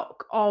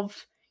stock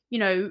of, you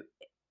know,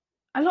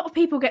 a lot of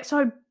people get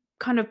so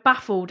kind of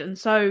baffled and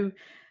so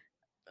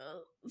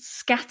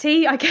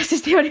scatty, I guess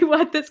is the only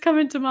word that's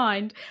coming to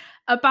mind,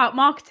 about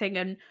marketing.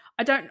 And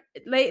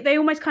they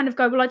almost kind of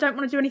go, well, I don't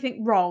want to do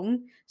anything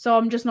wrong, so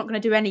I'm just not going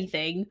to do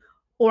anything,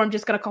 or I'm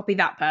just going to copy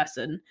that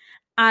person.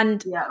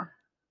 And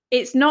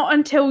it's not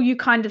until you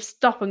kind of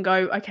stop and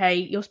go, okay,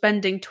 you're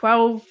spending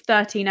 12,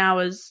 13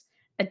 hours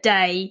a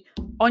day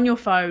on your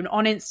phone,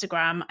 on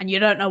Instagram, and you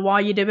don't know why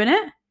you're doing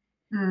it.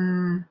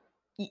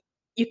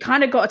 You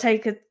kind of got to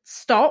take a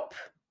stop,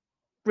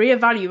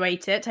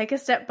 reevaluate it, take a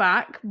step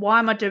back. Why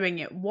am I doing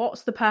it?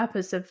 What's the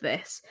purpose of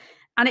this?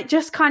 And it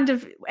just kind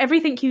of,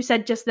 everything you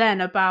said just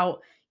then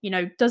about, you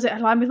know, does it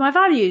align with my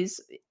values?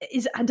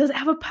 Does it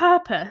have a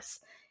purpose?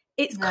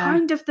 It's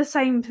kind of the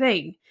same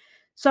thing.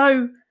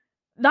 So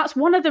that's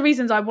one of the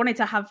reasons I wanted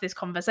to have this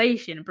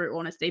conversation, in brutal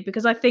honesty,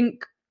 because I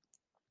think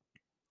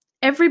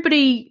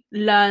everybody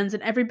learns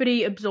and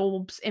everybody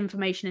absorbs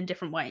information in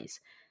different ways.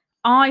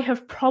 I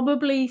have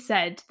probably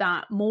said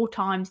that more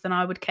times than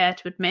I would care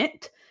to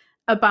admit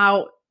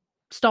about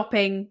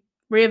stopping,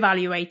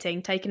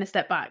 reevaluating, taking a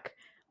step back.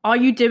 Are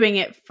you doing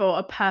it for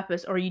a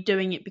purpose, or are you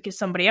doing it because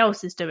somebody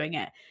else is doing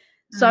it?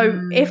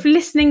 So if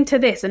listening to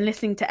this and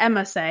listening to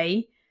Emma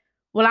say,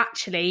 well,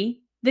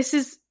 actually, this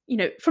is, you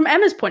know, from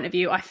Emma's point of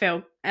view, I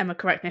feel, Emma,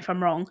 correct me if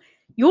I'm wrong,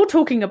 you're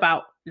talking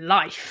about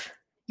life.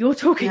 You're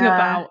talking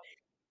about,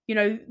 you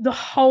know, the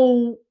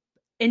whole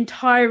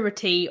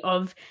entirety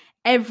of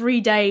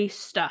everyday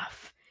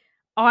stuff.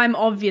 I'm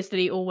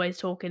obviously always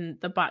talking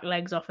the back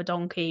legs off a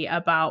donkey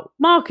about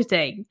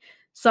marketing.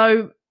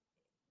 So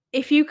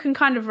if you can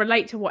kind of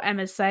relate to what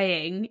Emma's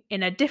saying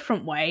in a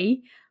different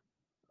way,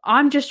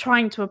 I'm just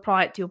trying to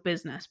apply it to your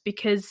business,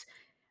 because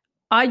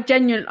I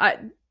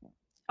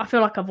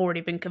feel like I've already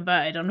been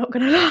converted, I'm not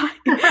going to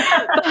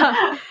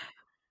lie.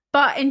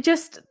 but in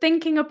just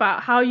thinking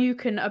about how you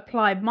can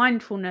apply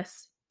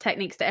mindfulness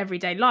techniques to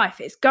everyday life,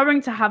 it's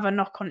going to have a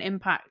knock-on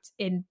impact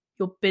in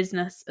your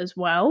business as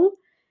well,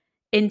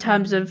 in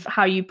terms of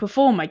how you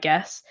perform, I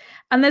guess.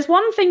 And there's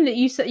one thing that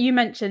you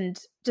mentioned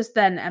just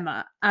then,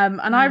 Emma,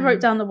 and I wrote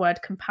down the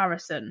word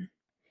comparison.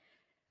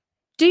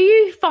 Do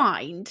you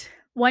find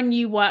when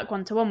you work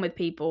one-to-one with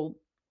people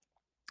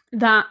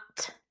that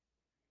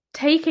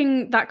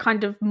taking that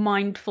kind of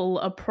mindful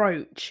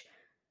approach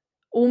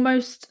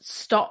almost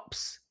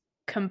stops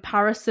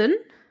comparison?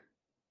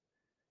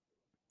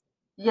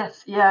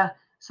 Yes,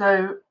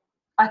 so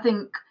I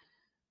think,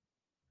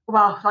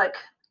 well, like,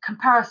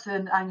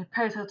 comparison and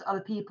comparing yourself to other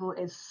people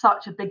is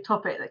such a big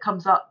topic that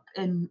comes up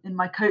in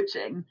my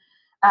coaching.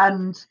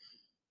 And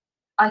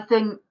I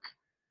think,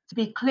 to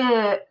be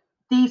clear,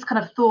 these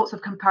kind of thoughts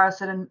of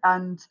comparison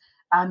and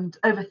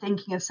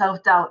overthinking and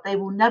self-doubt, they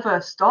will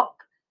never stop,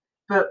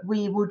 but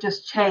we will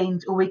just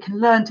change, or we can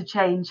learn to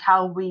change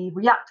how we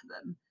react to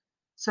them.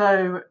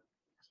 So,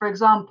 for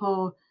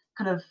example,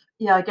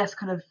 I guess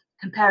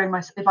comparing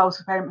myself, if I was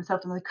comparing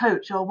myself to another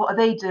coach, or what are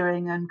they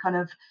doing, and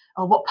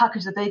or what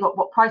package have they got,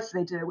 what prices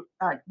they do,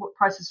 what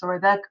prices are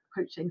their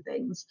coaching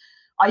things.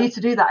 I used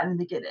to do that in the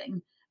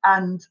beginning,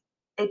 and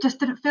it just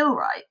didn't feel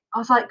right. I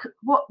was like,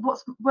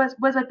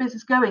 where's my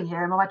business going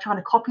here? Am I trying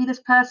to copy this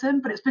person?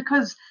 But it's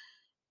because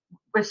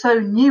we're so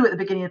new at the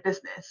beginning of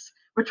business.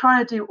 We're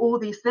trying to do all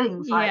these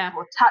things, like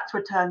or tax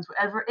returns,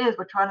 whatever it is.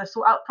 We're trying to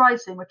sort out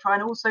pricing. We're trying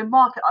to also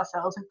market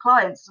ourselves and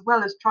clients, as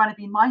well as trying to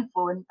be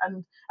mindful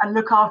and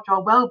look after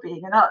our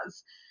well-being and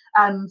us.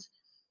 And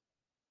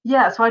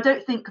so I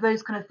don't think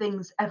those kind of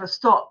things ever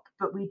stop,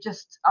 but we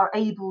just are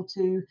able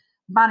to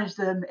manage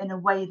them in a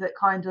way that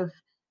kind of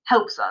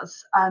helps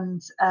us.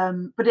 And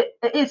but it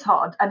is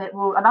hard, and it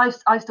will, and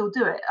I still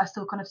do it. I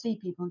still kind of see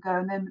people and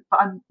go,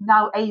 but I'm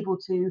now able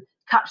to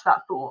catch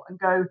that thought and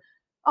go,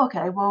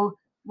 okay, well,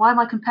 why am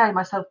I comparing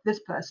myself to this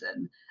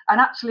person? And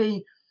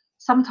actually,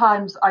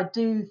 sometimes I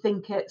do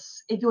think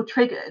it's, if you're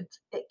triggered,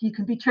 you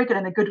can be triggered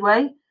in a good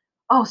way.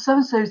 Oh, so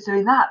and so's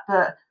doing that,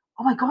 but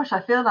oh my gosh,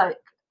 I feel like,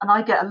 and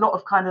I get a lot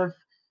of kind of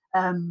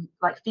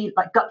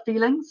like gut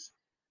feelings,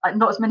 like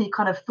not as many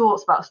kind of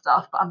thoughts about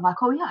stuff, but I'm like,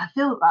 oh yeah, I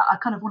feel that, I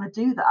kind of want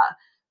to do that,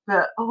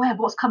 but oh yeah,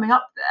 what's coming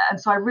up there? And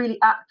so I really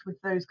act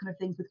with those kind of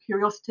things with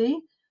curiosity.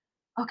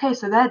 Okay,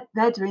 so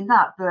they're doing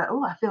that, but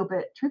oh, I feel a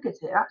bit triggered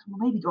here. Actually,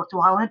 well, maybe do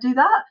I want to do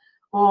that,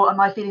 or am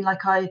I feeling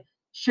like I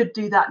should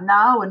do that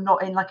now and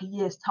not in like a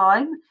year's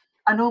time?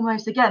 And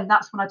almost again,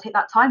 that's when I take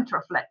that time to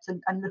reflect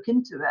and look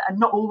into it, and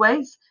not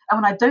always.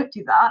 And when I don't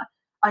do that,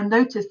 I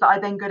notice that I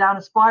then go down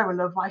a spiral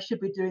of, I should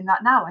be doing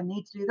that now. I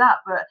need to do that,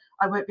 but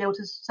I won't be able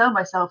to sell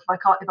myself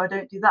if I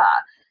don't do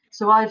that.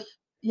 So I've,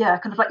 yeah,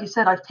 kind of like you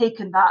said, I've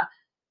taken that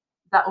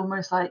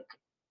almost like,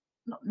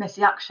 not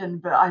messy action,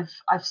 but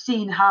I've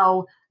seen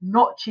how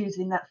not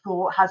choosing that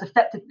thought has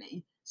affected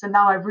me. So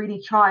now I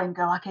really try and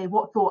go, okay,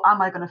 what thought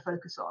am I going to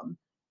focus on?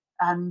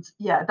 And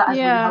yeah, that has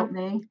really helped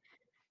me.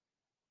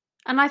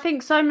 And I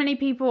think so many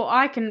people,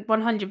 I can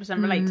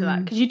 100% relate to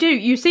that, because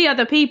you see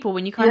other people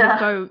when you kind of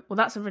go, well,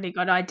 that's a really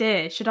good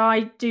idea. Should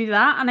I do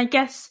that? And I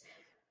guess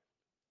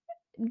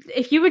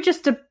if you were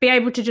just to be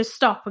able to just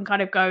stop and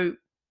kind of go,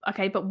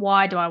 okay, but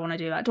why do I want to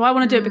do that? Do I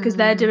want to do it because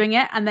they're doing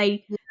it and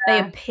they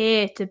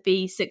appear to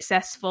be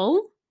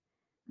successful?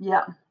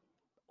 Yeah.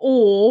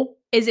 Or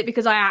is it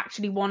because I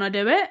actually want to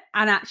do it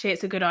and actually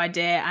it's a good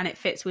idea and it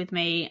fits with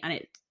me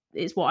and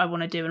it's what I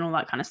want to do and all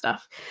that kind of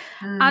stuff?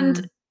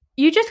 And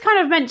you just kind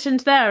of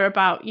mentioned there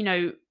about, you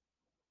know,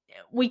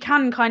 we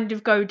can kind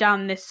of go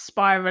down this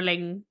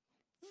spiraling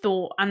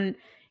thought. And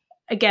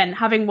again,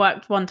 having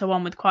worked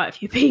one-to-one with quite a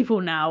few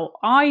people now,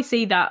 I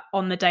see that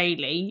on the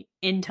daily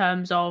in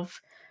terms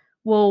of,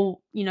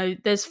 well, you know,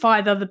 there's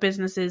 5 other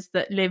businesses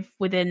that live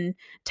within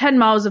 10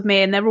 miles of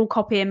me and they're all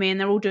copying me and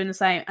they're all doing the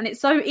same. And it's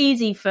so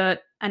easy for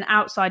an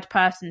outside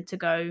person to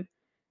go,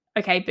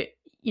 okay, but,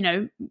 you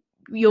know,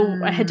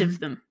 you're ahead of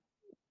them.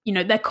 You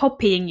know, they're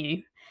copying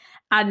you.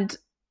 And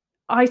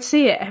I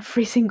see it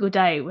every single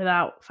day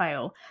without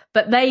fail.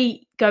 But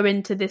they go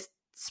into this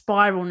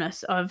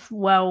spiralness of,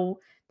 well,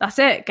 that's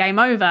it, game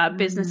over,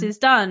 business is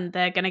done,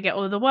 they're going to get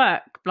all the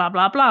work, blah,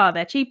 blah, blah,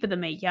 they're cheaper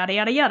than me, yada,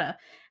 yada, yada.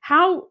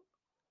 How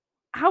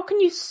can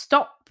you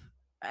stop?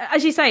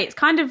 As you say, it's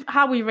kind of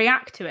how we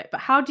react to it,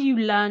 but how do you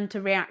learn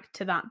to react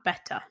to that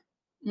better?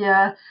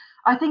 Yeah,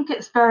 I think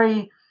it's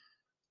very,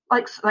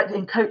 like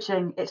in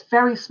coaching, it's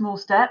very small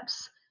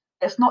steps.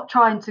 It's not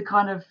trying to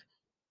kind of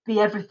be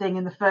everything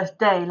in the first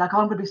day. Like, oh,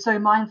 I'm going to be so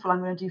mindful, I'm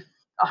going to do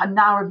an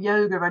hour of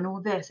yoga and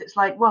all this. It's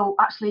like, well,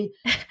 actually,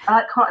 I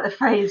like quite the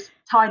phrase,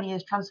 tiny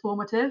is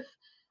transformative.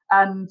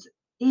 And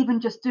even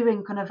just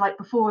doing kind of like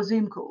before a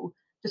Zoom call,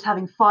 just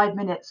having 5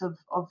 minutes of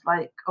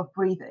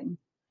breathing.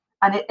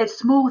 And it's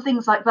small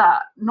things like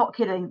that, not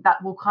kidding,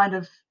 that will kind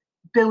of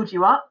build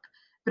you up.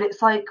 But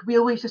it's like, we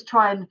always just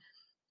try and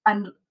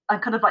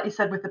kind of like you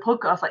said with the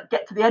podcast, like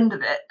get to the end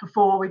of it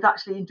before we've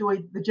actually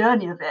enjoyed the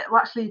journey of it.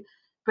 Well, actually,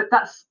 but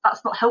that's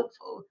not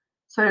helpful.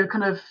 So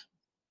kind of,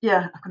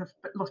 yeah, I kind of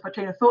lost my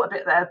train of thought a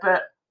bit there,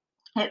 but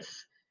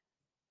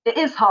it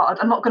is hard.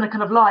 I'm not going to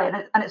kind of lie,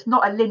 and it's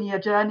not a linear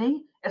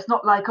journey. It's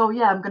not like, oh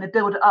yeah, I'm going to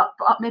build it up,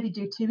 but maybe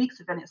do 2 weeks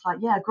of it. And it's like,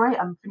 yeah, great,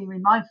 I'm feeling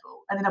really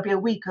mindful, and then there'll be a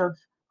week of,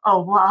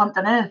 oh well, I haven't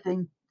done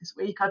anything this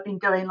week. I've been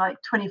going like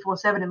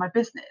 24/7 in my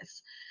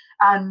business,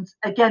 and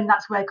again,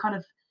 that's where kind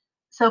of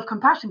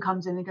self-compassion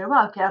comes in and go,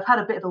 well, okay, I've had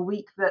a bit of a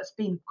week that's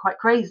been quite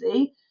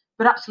crazy,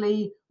 but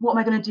actually, what am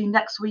I going to do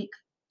next week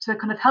to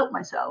kind of help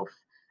myself?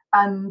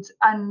 And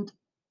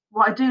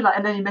what I do, like,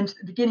 and then you mentioned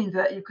at the beginning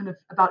that you kind of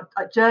about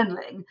like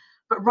journaling,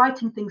 but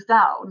writing things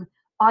down,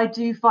 I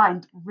do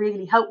find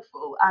really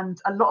helpful. And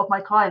a lot of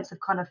my clients have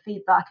kind of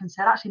feedback and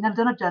said, actually, never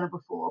done a journal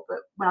before, but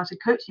when I was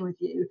coaching with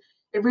you,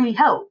 it really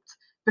helped,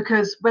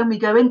 because when we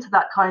go into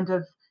that kind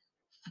of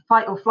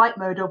fight or flight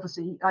mode,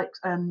 obviously, like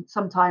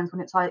sometimes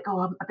when it's like, oh,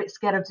 I'm a bit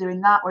scared of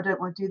doing that, or I don't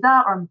want to do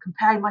that, or I'm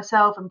comparing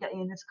myself, I'm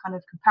getting in this kind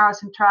of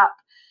comparison trap,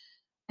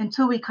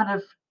 until we kind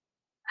of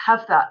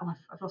have that. Oh,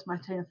 I've lost my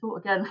train of thought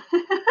again.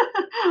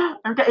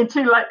 I'm getting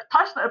too like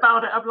passionate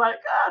about it. I'm like,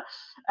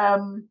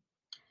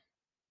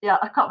 yeah,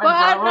 I can't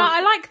remember. Well,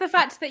 I like the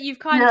fact that you've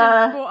kind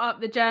of brought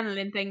up the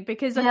journaling thing,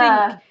 because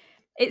I think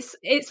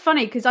it's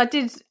funny, because I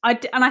did,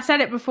 and I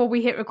said it before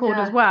we hit record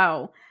as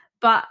well,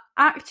 but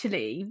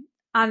actually,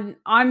 and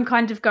I'm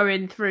kind of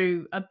going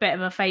through a bit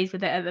of a phase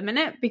with it at the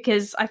minute,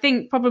 because I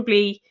think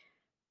probably,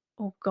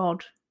 oh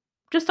God,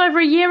 just over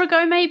a year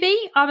ago maybe,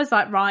 I was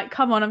like, right,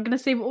 come on, I'm going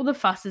to see what all the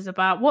fuss is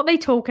about, what they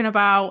talking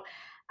about.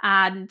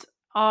 And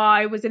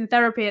I was in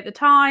therapy at the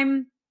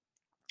time,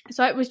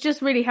 so it was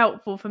just really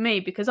helpful for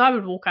me, because I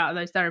would walk out of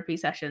those therapy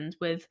sessions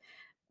with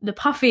the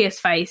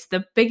puffiest face,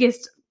 the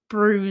biggest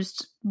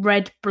bruised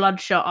red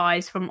bloodshot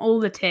eyes from all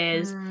the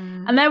tears.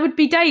 And there would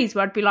be days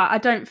where I'd be like, I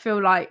don't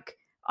feel like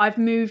I've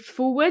moved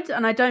forward,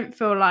 and I don't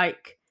feel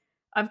like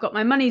I've got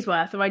my money's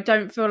worth, or I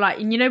don't feel like,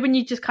 and you know, when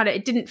you just kind of,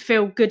 it didn't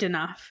feel good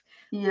enough.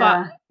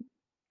 But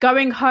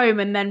going home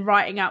and then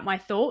writing out my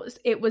thoughts,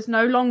 it was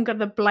no longer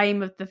the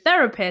blame of the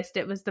therapist,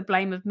 it was the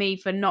blame of me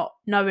for not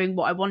knowing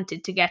what I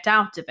wanted to get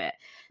out of it.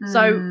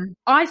 So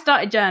I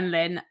started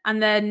journaling,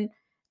 and then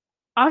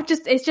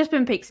it's just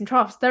been peaks and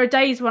troughs. There are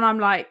days when I'm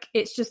like,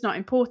 it's just not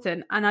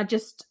important, and I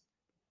just,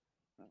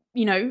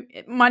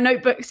 my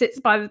notebook sits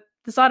by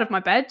the side of my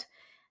bed,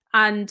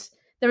 and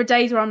there are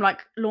days where I'm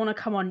like, Lorna,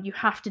 come on, you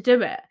have to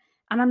do it.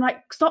 And I'm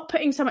like, stop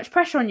putting so much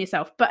pressure on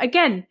yourself. But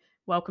again,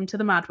 welcome to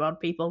the mad world,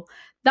 people.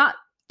 That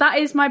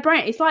is my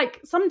brain. It's like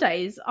some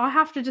days I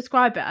have to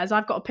describe it as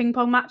I've got a ping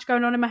pong match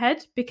going on in my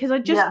head, because I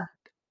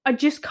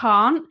just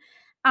can't.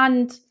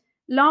 And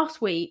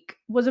last week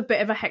was a bit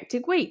of a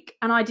hectic week,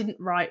 and I didn't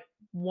write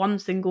one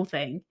single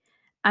thing.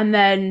 And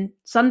then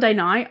Sunday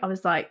night I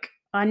was like,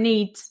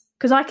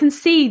 because I can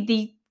see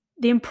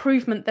the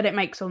improvement that it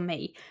makes on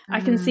me. I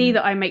can see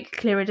that I make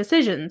clearer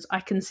decisions.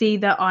 I can see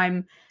that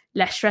I'm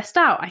less stressed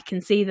out. I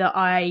can see that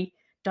I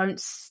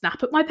don't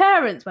snap at my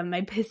parents when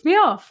they piss me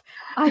off.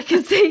 I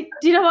can see,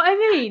 do you know what I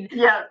mean?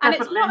 Yeah, definitely. And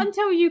it's not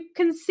until you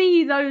can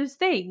see those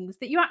things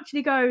that you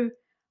actually go,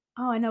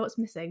 oh, I know what's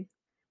missing.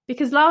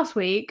 Because last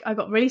week I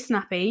got really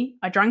snappy.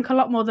 I drank a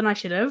lot more than I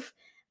should have.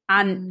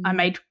 And I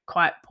made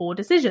quite poor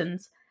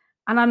decisions.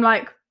 And I'm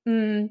like,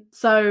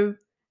 so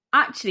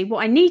actually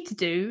what I need to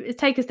do is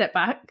take a step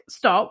back,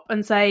 stop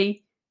and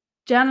say,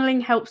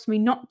 journaling helps me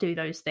not do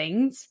those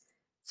things.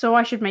 So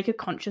I should make a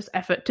conscious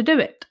effort to do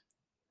it.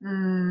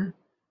 And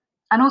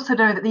also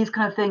know that these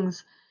kind of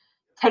things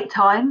take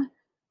time,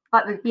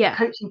 like the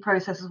coaching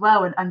process as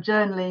well, and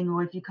journaling,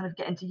 or if you kind of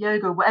get into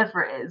yoga or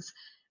whatever it is,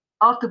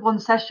 after one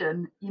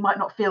session, you might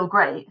not feel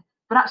great,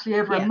 but actually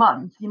over a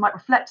month, you might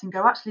reflect and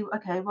go, actually,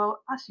 okay,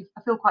 well, actually,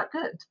 I feel quite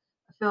good.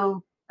 I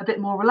feel a bit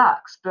more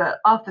relaxed. But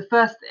after the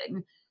first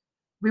thing,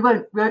 we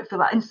won't feel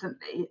that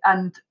instantly.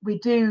 And we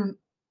do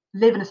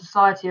live in a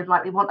society of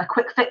like, we want a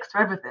quick fix for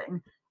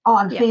everything. Oh,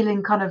 I'm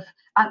feeling kind of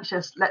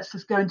anxious. Let's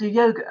just go and do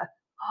yoga.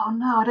 Oh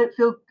no, I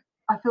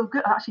feel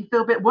good. I actually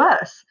feel a bit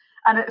worse.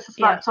 And it's just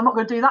like, so I'm not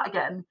going to do that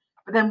again.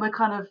 But then we're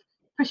kind of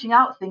pushing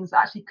out things that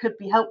actually could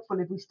be helpful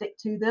if we stick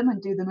to them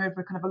and do them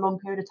over kind of a long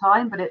period of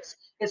time. But it's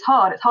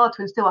hard. It's hard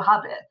to instill a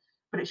habit.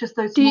 But it's just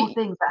those small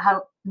things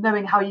that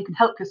knowing how you can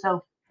help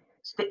yourself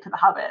stick to the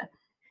habit.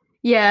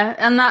 Yeah,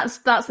 and that's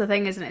the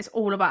thing, isn't it? It's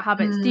all about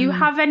habits. Do you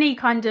have any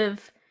kind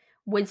of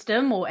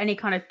wisdom or any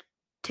kind of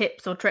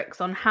tips or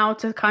tricks on how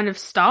to kind of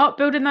start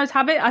building those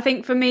habits? I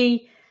think for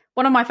me,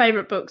 one of my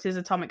favorite books is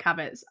Atomic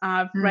Habits.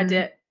 I've read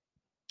it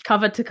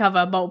cover to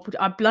cover multiple.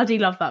 I bloody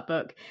love that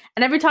book.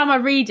 And every time I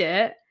read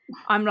it,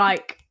 I'm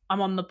like,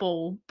 I'm on the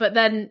ball. But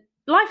then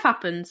life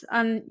happens,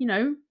 and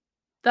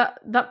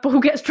that ball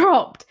gets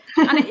dropped,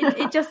 and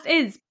it just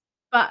is.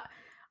 But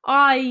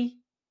I,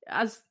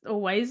 as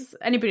always,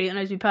 anybody that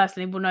knows me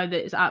personally will know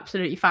that it's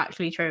absolutely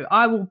factually true.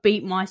 I will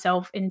beat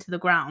myself into the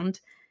ground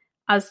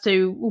as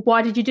to,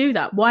 why did you do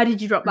that? Why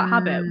did you drop that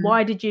habit?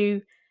 Why did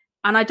you?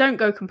 And I don't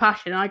go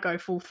compassion. I go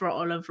full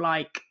throttle of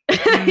like,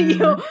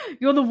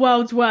 you're the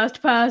world's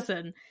worst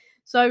person.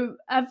 So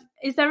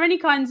is there any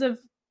kinds of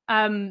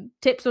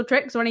tips or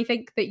tricks or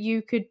anything that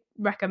you could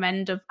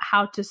recommend of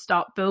how to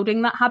start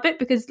building that habit?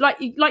 Because like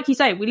you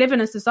say, we live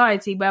in a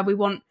society where we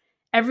want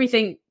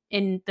everything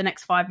in the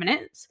next 5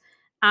 minutes.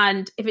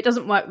 And if it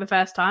doesn't work the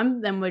first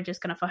time, then we're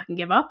just going to fucking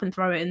give up and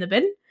throw it in the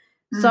bin.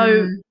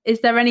 So is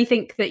there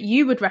anything that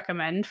you would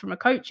recommend from a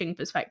coaching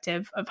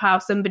perspective of how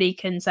somebody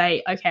can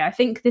say, okay, I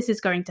think this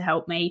is going to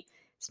help me.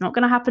 It's not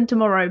going to happen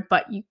tomorrow,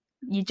 but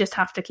you just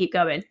have to keep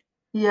going.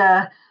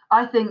 Yeah,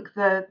 I think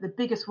the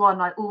biggest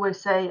one I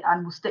always say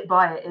and will stick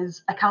by it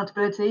is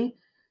accountability.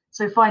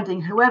 So finding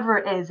whoever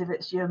it is, if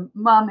it's your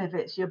mum, if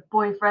it's your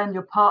boyfriend,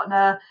 your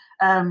partner,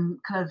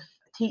 kind of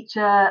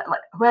teacher,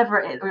 like whoever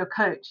it is, or your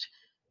coach,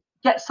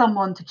 get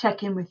someone to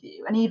check in with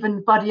you, and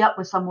even buddy up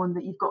with someone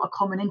that you've got a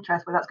common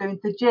interest, whether that's going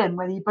to the gym,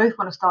 whether you both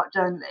want to start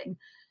journaling.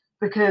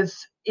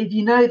 Because if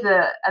you know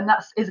that, and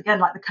is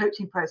again like the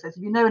coaching process,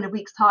 if you know in a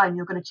week's time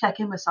you're going to check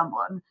in with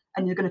someone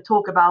and you're going to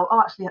talk about,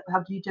 oh, actually, how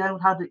do you journal?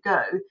 How did it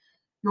go?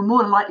 You're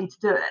more than likely to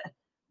do it,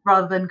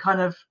 rather than kind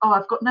of, oh,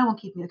 I've got no one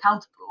keeping me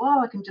accountable. Oh,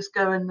 I can just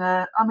go and,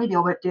 maybe I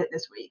won't do it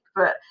this week.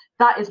 But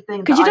that is the thing.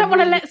 Because you don't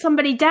want to let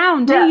somebody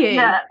down, do you?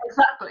 Yeah,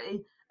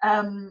 exactly.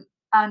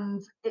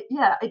 And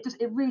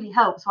it really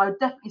helps. So I would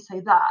definitely say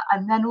that.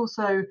 And then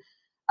also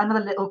another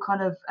little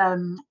kind of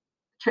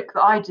trick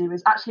that I do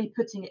is actually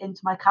putting it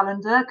into my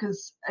calendar,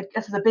 because I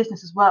guess as a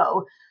business as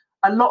well,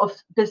 a lot of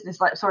business,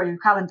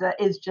 calendar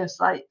is just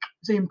like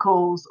Zoom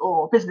calls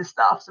or business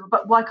stuff. So,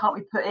 but why can't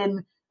we put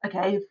in,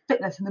 okay,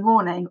 fitness in the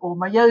morning or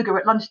my yoga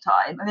at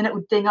lunchtime, and then it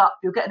would ding up,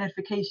 you'll get a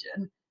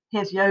notification,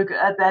 here's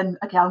yoga, then,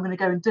 okay, I'm going to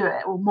go and do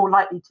it, or more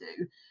likely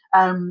to.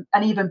 And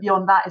even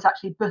beyond that is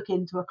actually book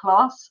into a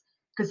class,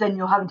 because then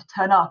you're having to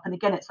turn up. And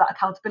again, it's that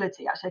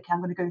accountability. Actually, okay, I'm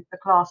going to go to the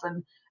class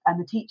and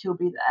the teacher will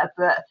be there.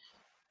 But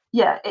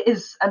yeah, it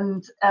is.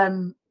 And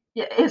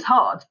it is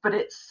hard, but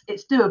it's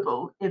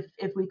doable if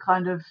we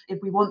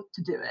want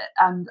to do it.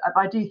 And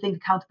I do think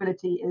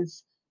accountability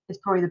is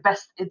probably the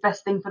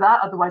best thing for that.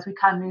 Otherwise we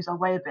can lose our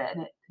way a bit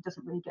and it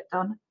doesn't really get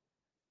done.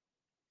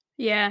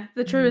 Yeah,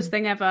 the truest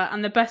thing ever.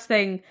 And the best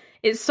thing,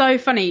 it's so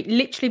funny.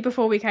 Literally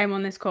before we came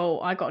on this call,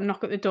 I got a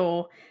knock at the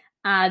door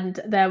and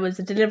there was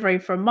a delivery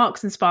from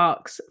Marks and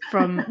Sparks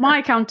from my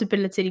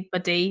accountability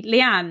buddy,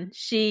 Leanne.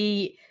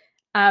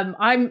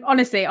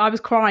 I was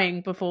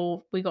crying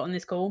before we got on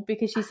this call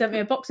because she sent me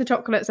a box of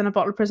chocolates and a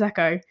bottle of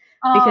Prosecco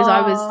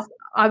because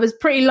I was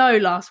pretty low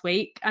last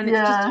week and it's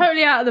just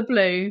totally out of the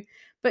blue.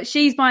 But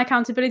she's my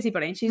accountability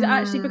buddy and she's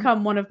actually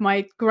become one of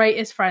my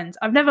greatest friends.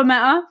 I've never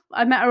met her.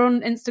 I met her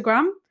on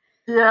Instagram.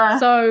 Yeah.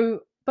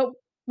 So, but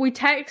we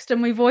text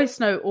and we voice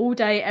note all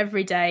day,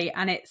 every day.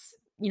 And it's,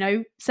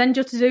 send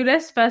your to-do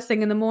list first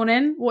thing in the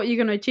morning. What are you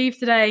going to achieve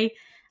today?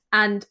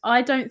 And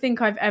I don't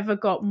think I've ever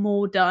got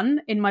more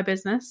done in my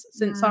business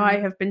since I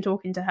have been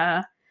talking to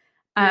her.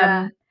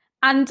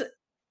 And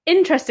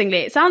interestingly,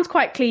 it sounds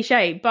quite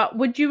cliche, but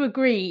would you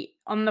agree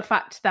on the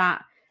fact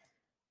that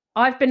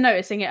I've been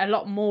noticing it a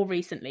lot more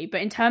recently,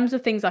 but in terms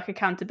of things like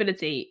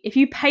accountability, if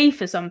you pay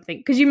for something,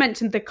 because you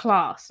mentioned the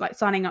class, like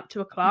signing up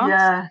to a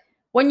class,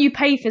 when you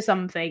pay for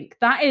something,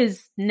 that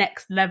is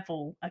next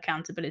level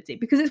accountability.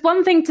 Because it's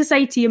one thing to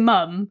say to your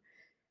mum,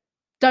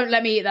 don't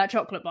let me eat that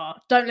chocolate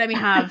bar. Don't let me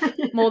have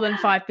more than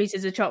 5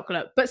 pieces of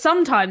chocolate. But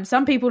sometimes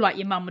some people like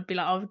your mum would be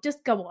like, oh,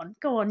 just go on.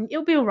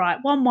 You'll be all right.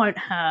 One won't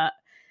hurt.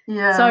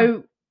 Yeah.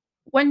 So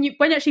when you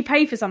actually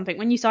pay for something,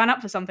 when you sign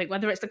up for something,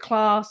 whether it's the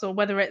class or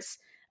whether it's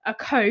a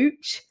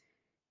coach,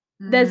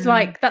 there's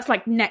that's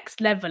like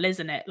next level,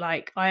 isn't it?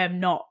 Like, I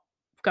am not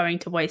going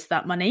to waste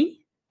that money.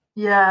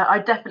 Yeah, I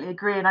definitely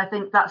agree. And I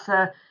think that's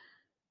a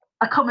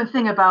common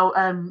thing about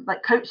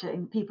like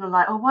coaching. People are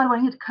like, oh, why do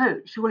I need a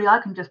coach? Surely I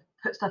can just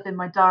put stuff in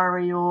my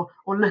diary or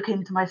look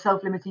into my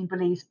self-limiting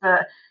beliefs.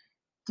 But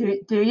do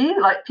you?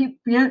 Like, you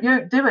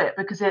do it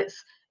because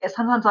it's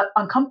sometimes like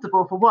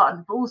uncomfortable for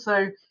one, but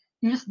also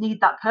you just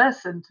need that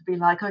person to be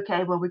like,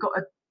 okay, well, we've got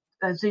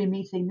a Zoom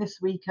meeting this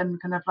week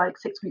and kind of like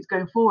 6 weeks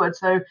going forward.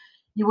 So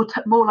you will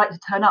more likely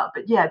to turn up.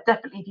 But yeah,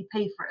 definitely if you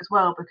pay for it as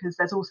well, because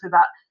there's also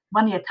that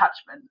money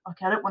attachment.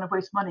 Okay, I don't want to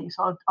waste money,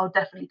 so I'll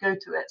definitely go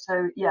to it.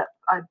 So yeah,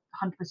 I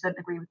 100%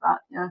 agree with that.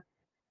 Yeah.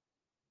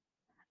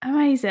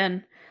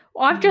 Amazing.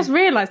 Well, I've just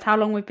realised how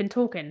long we've been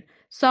talking.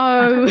 So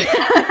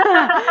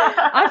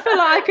I feel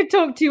like I could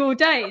talk to you all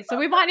day. So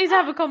we might need to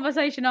have a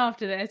conversation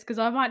after this because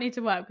I might need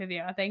to work with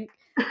you, I think.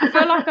 I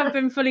feel like I've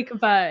been fully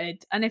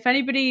converted. And if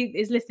anybody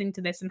is listening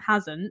to this and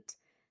hasn't,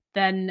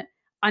 then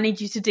I need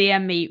you to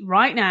DM me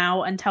right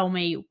now and tell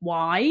me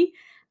why.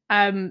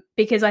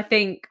 Because I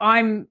think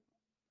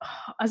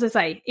as I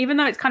say, even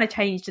though it's kind of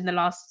changed in the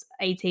last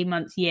 18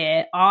 months,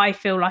 year, I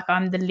feel like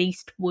I'm the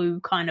least woo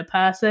kind of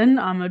person.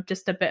 I'm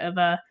just a bit of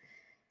a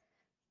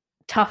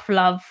tough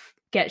love,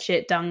 get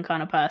shit done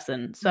kind of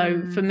person.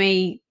 So for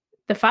me,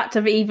 the fact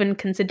of even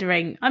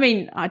considering, I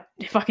mean,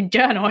 if I can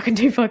journal, I can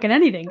do fucking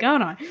anything,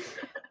 can't I?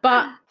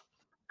 But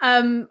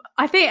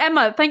I think,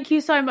 Emma, thank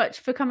you so much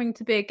for coming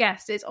to be a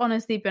guest. It's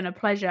honestly been a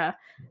pleasure.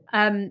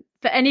 For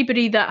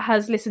anybody that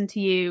has listened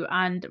to you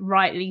and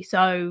rightly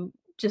so,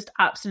 just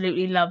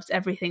absolutely loves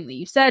everything that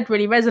you said,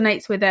 really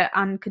resonates with it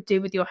and could do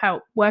with your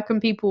help, where can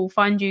people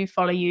find you,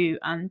 follow you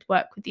and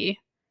work with you?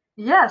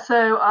 Yeah,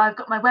 so I've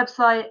got my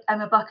website,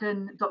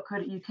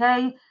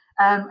 emmabuchan.co.uk,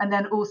 and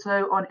then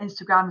also on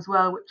Instagram as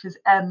well, which is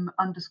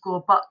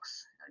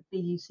m_bucks,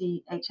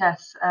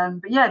 BUCHS.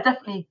 But yeah,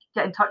 definitely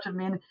get in touch with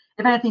me. And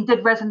if anything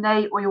did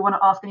resonate or you want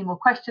to ask any more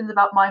questions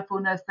about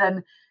mindfulness,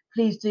 then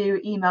please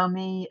do email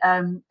me,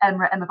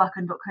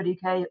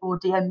 emma@emmabuchan.co.uk, or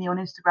DM me on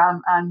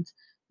Instagram. And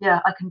yeah,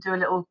 I can do a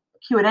little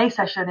Q&A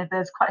session if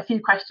there's quite a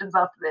few questions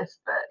after this.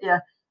 But yeah,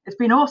 it's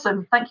been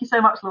awesome. Thank you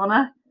so much,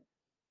 Lorna.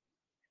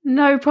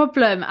 No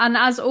problem. And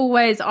as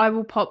always, I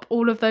will pop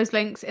all of those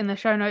links in the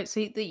show notes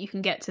so that you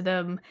can get to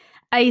them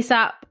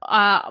ASAP.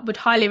 Would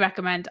highly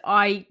recommend.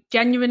 I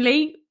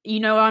genuinely,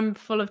 I'm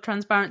full of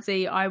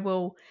transparency. I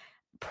will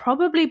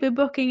probably be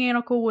booking in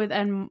a call with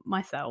Em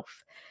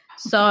myself.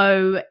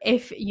 So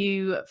if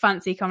you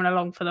fancy coming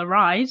along for the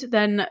ride,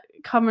 then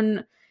come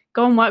and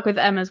go and work with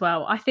Em as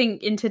well. I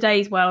think in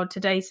today's world,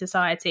 today's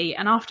society,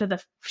 and after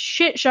the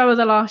shit show of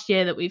the last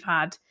year that we've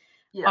had,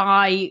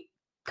 I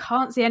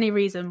can't see any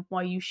reason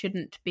why you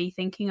shouldn't be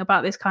thinking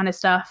about this kind of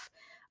stuff.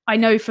 I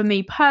know for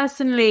me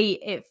personally,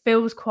 it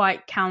feels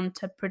quite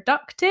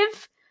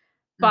counterproductive,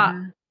 but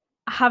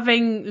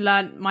having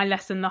learnt my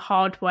lesson the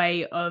hard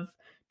way of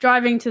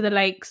driving to the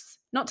lakes,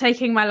 not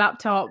taking my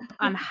laptop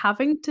and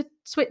having to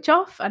switch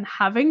off and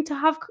having to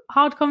have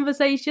hard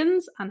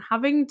conversations and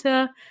having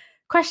to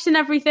question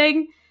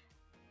everything,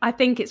 I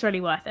think it's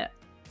really worth it.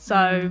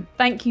 So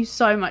thank you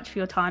so much for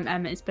your time,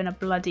 Emma. It's been a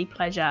bloody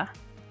pleasure.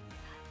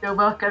 You're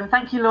welcome.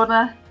 Thank you,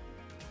 Lorna.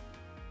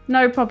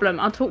 No problem.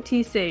 I'll talk to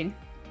you soon.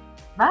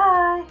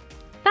 Bye.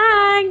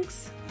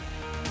 Thanks.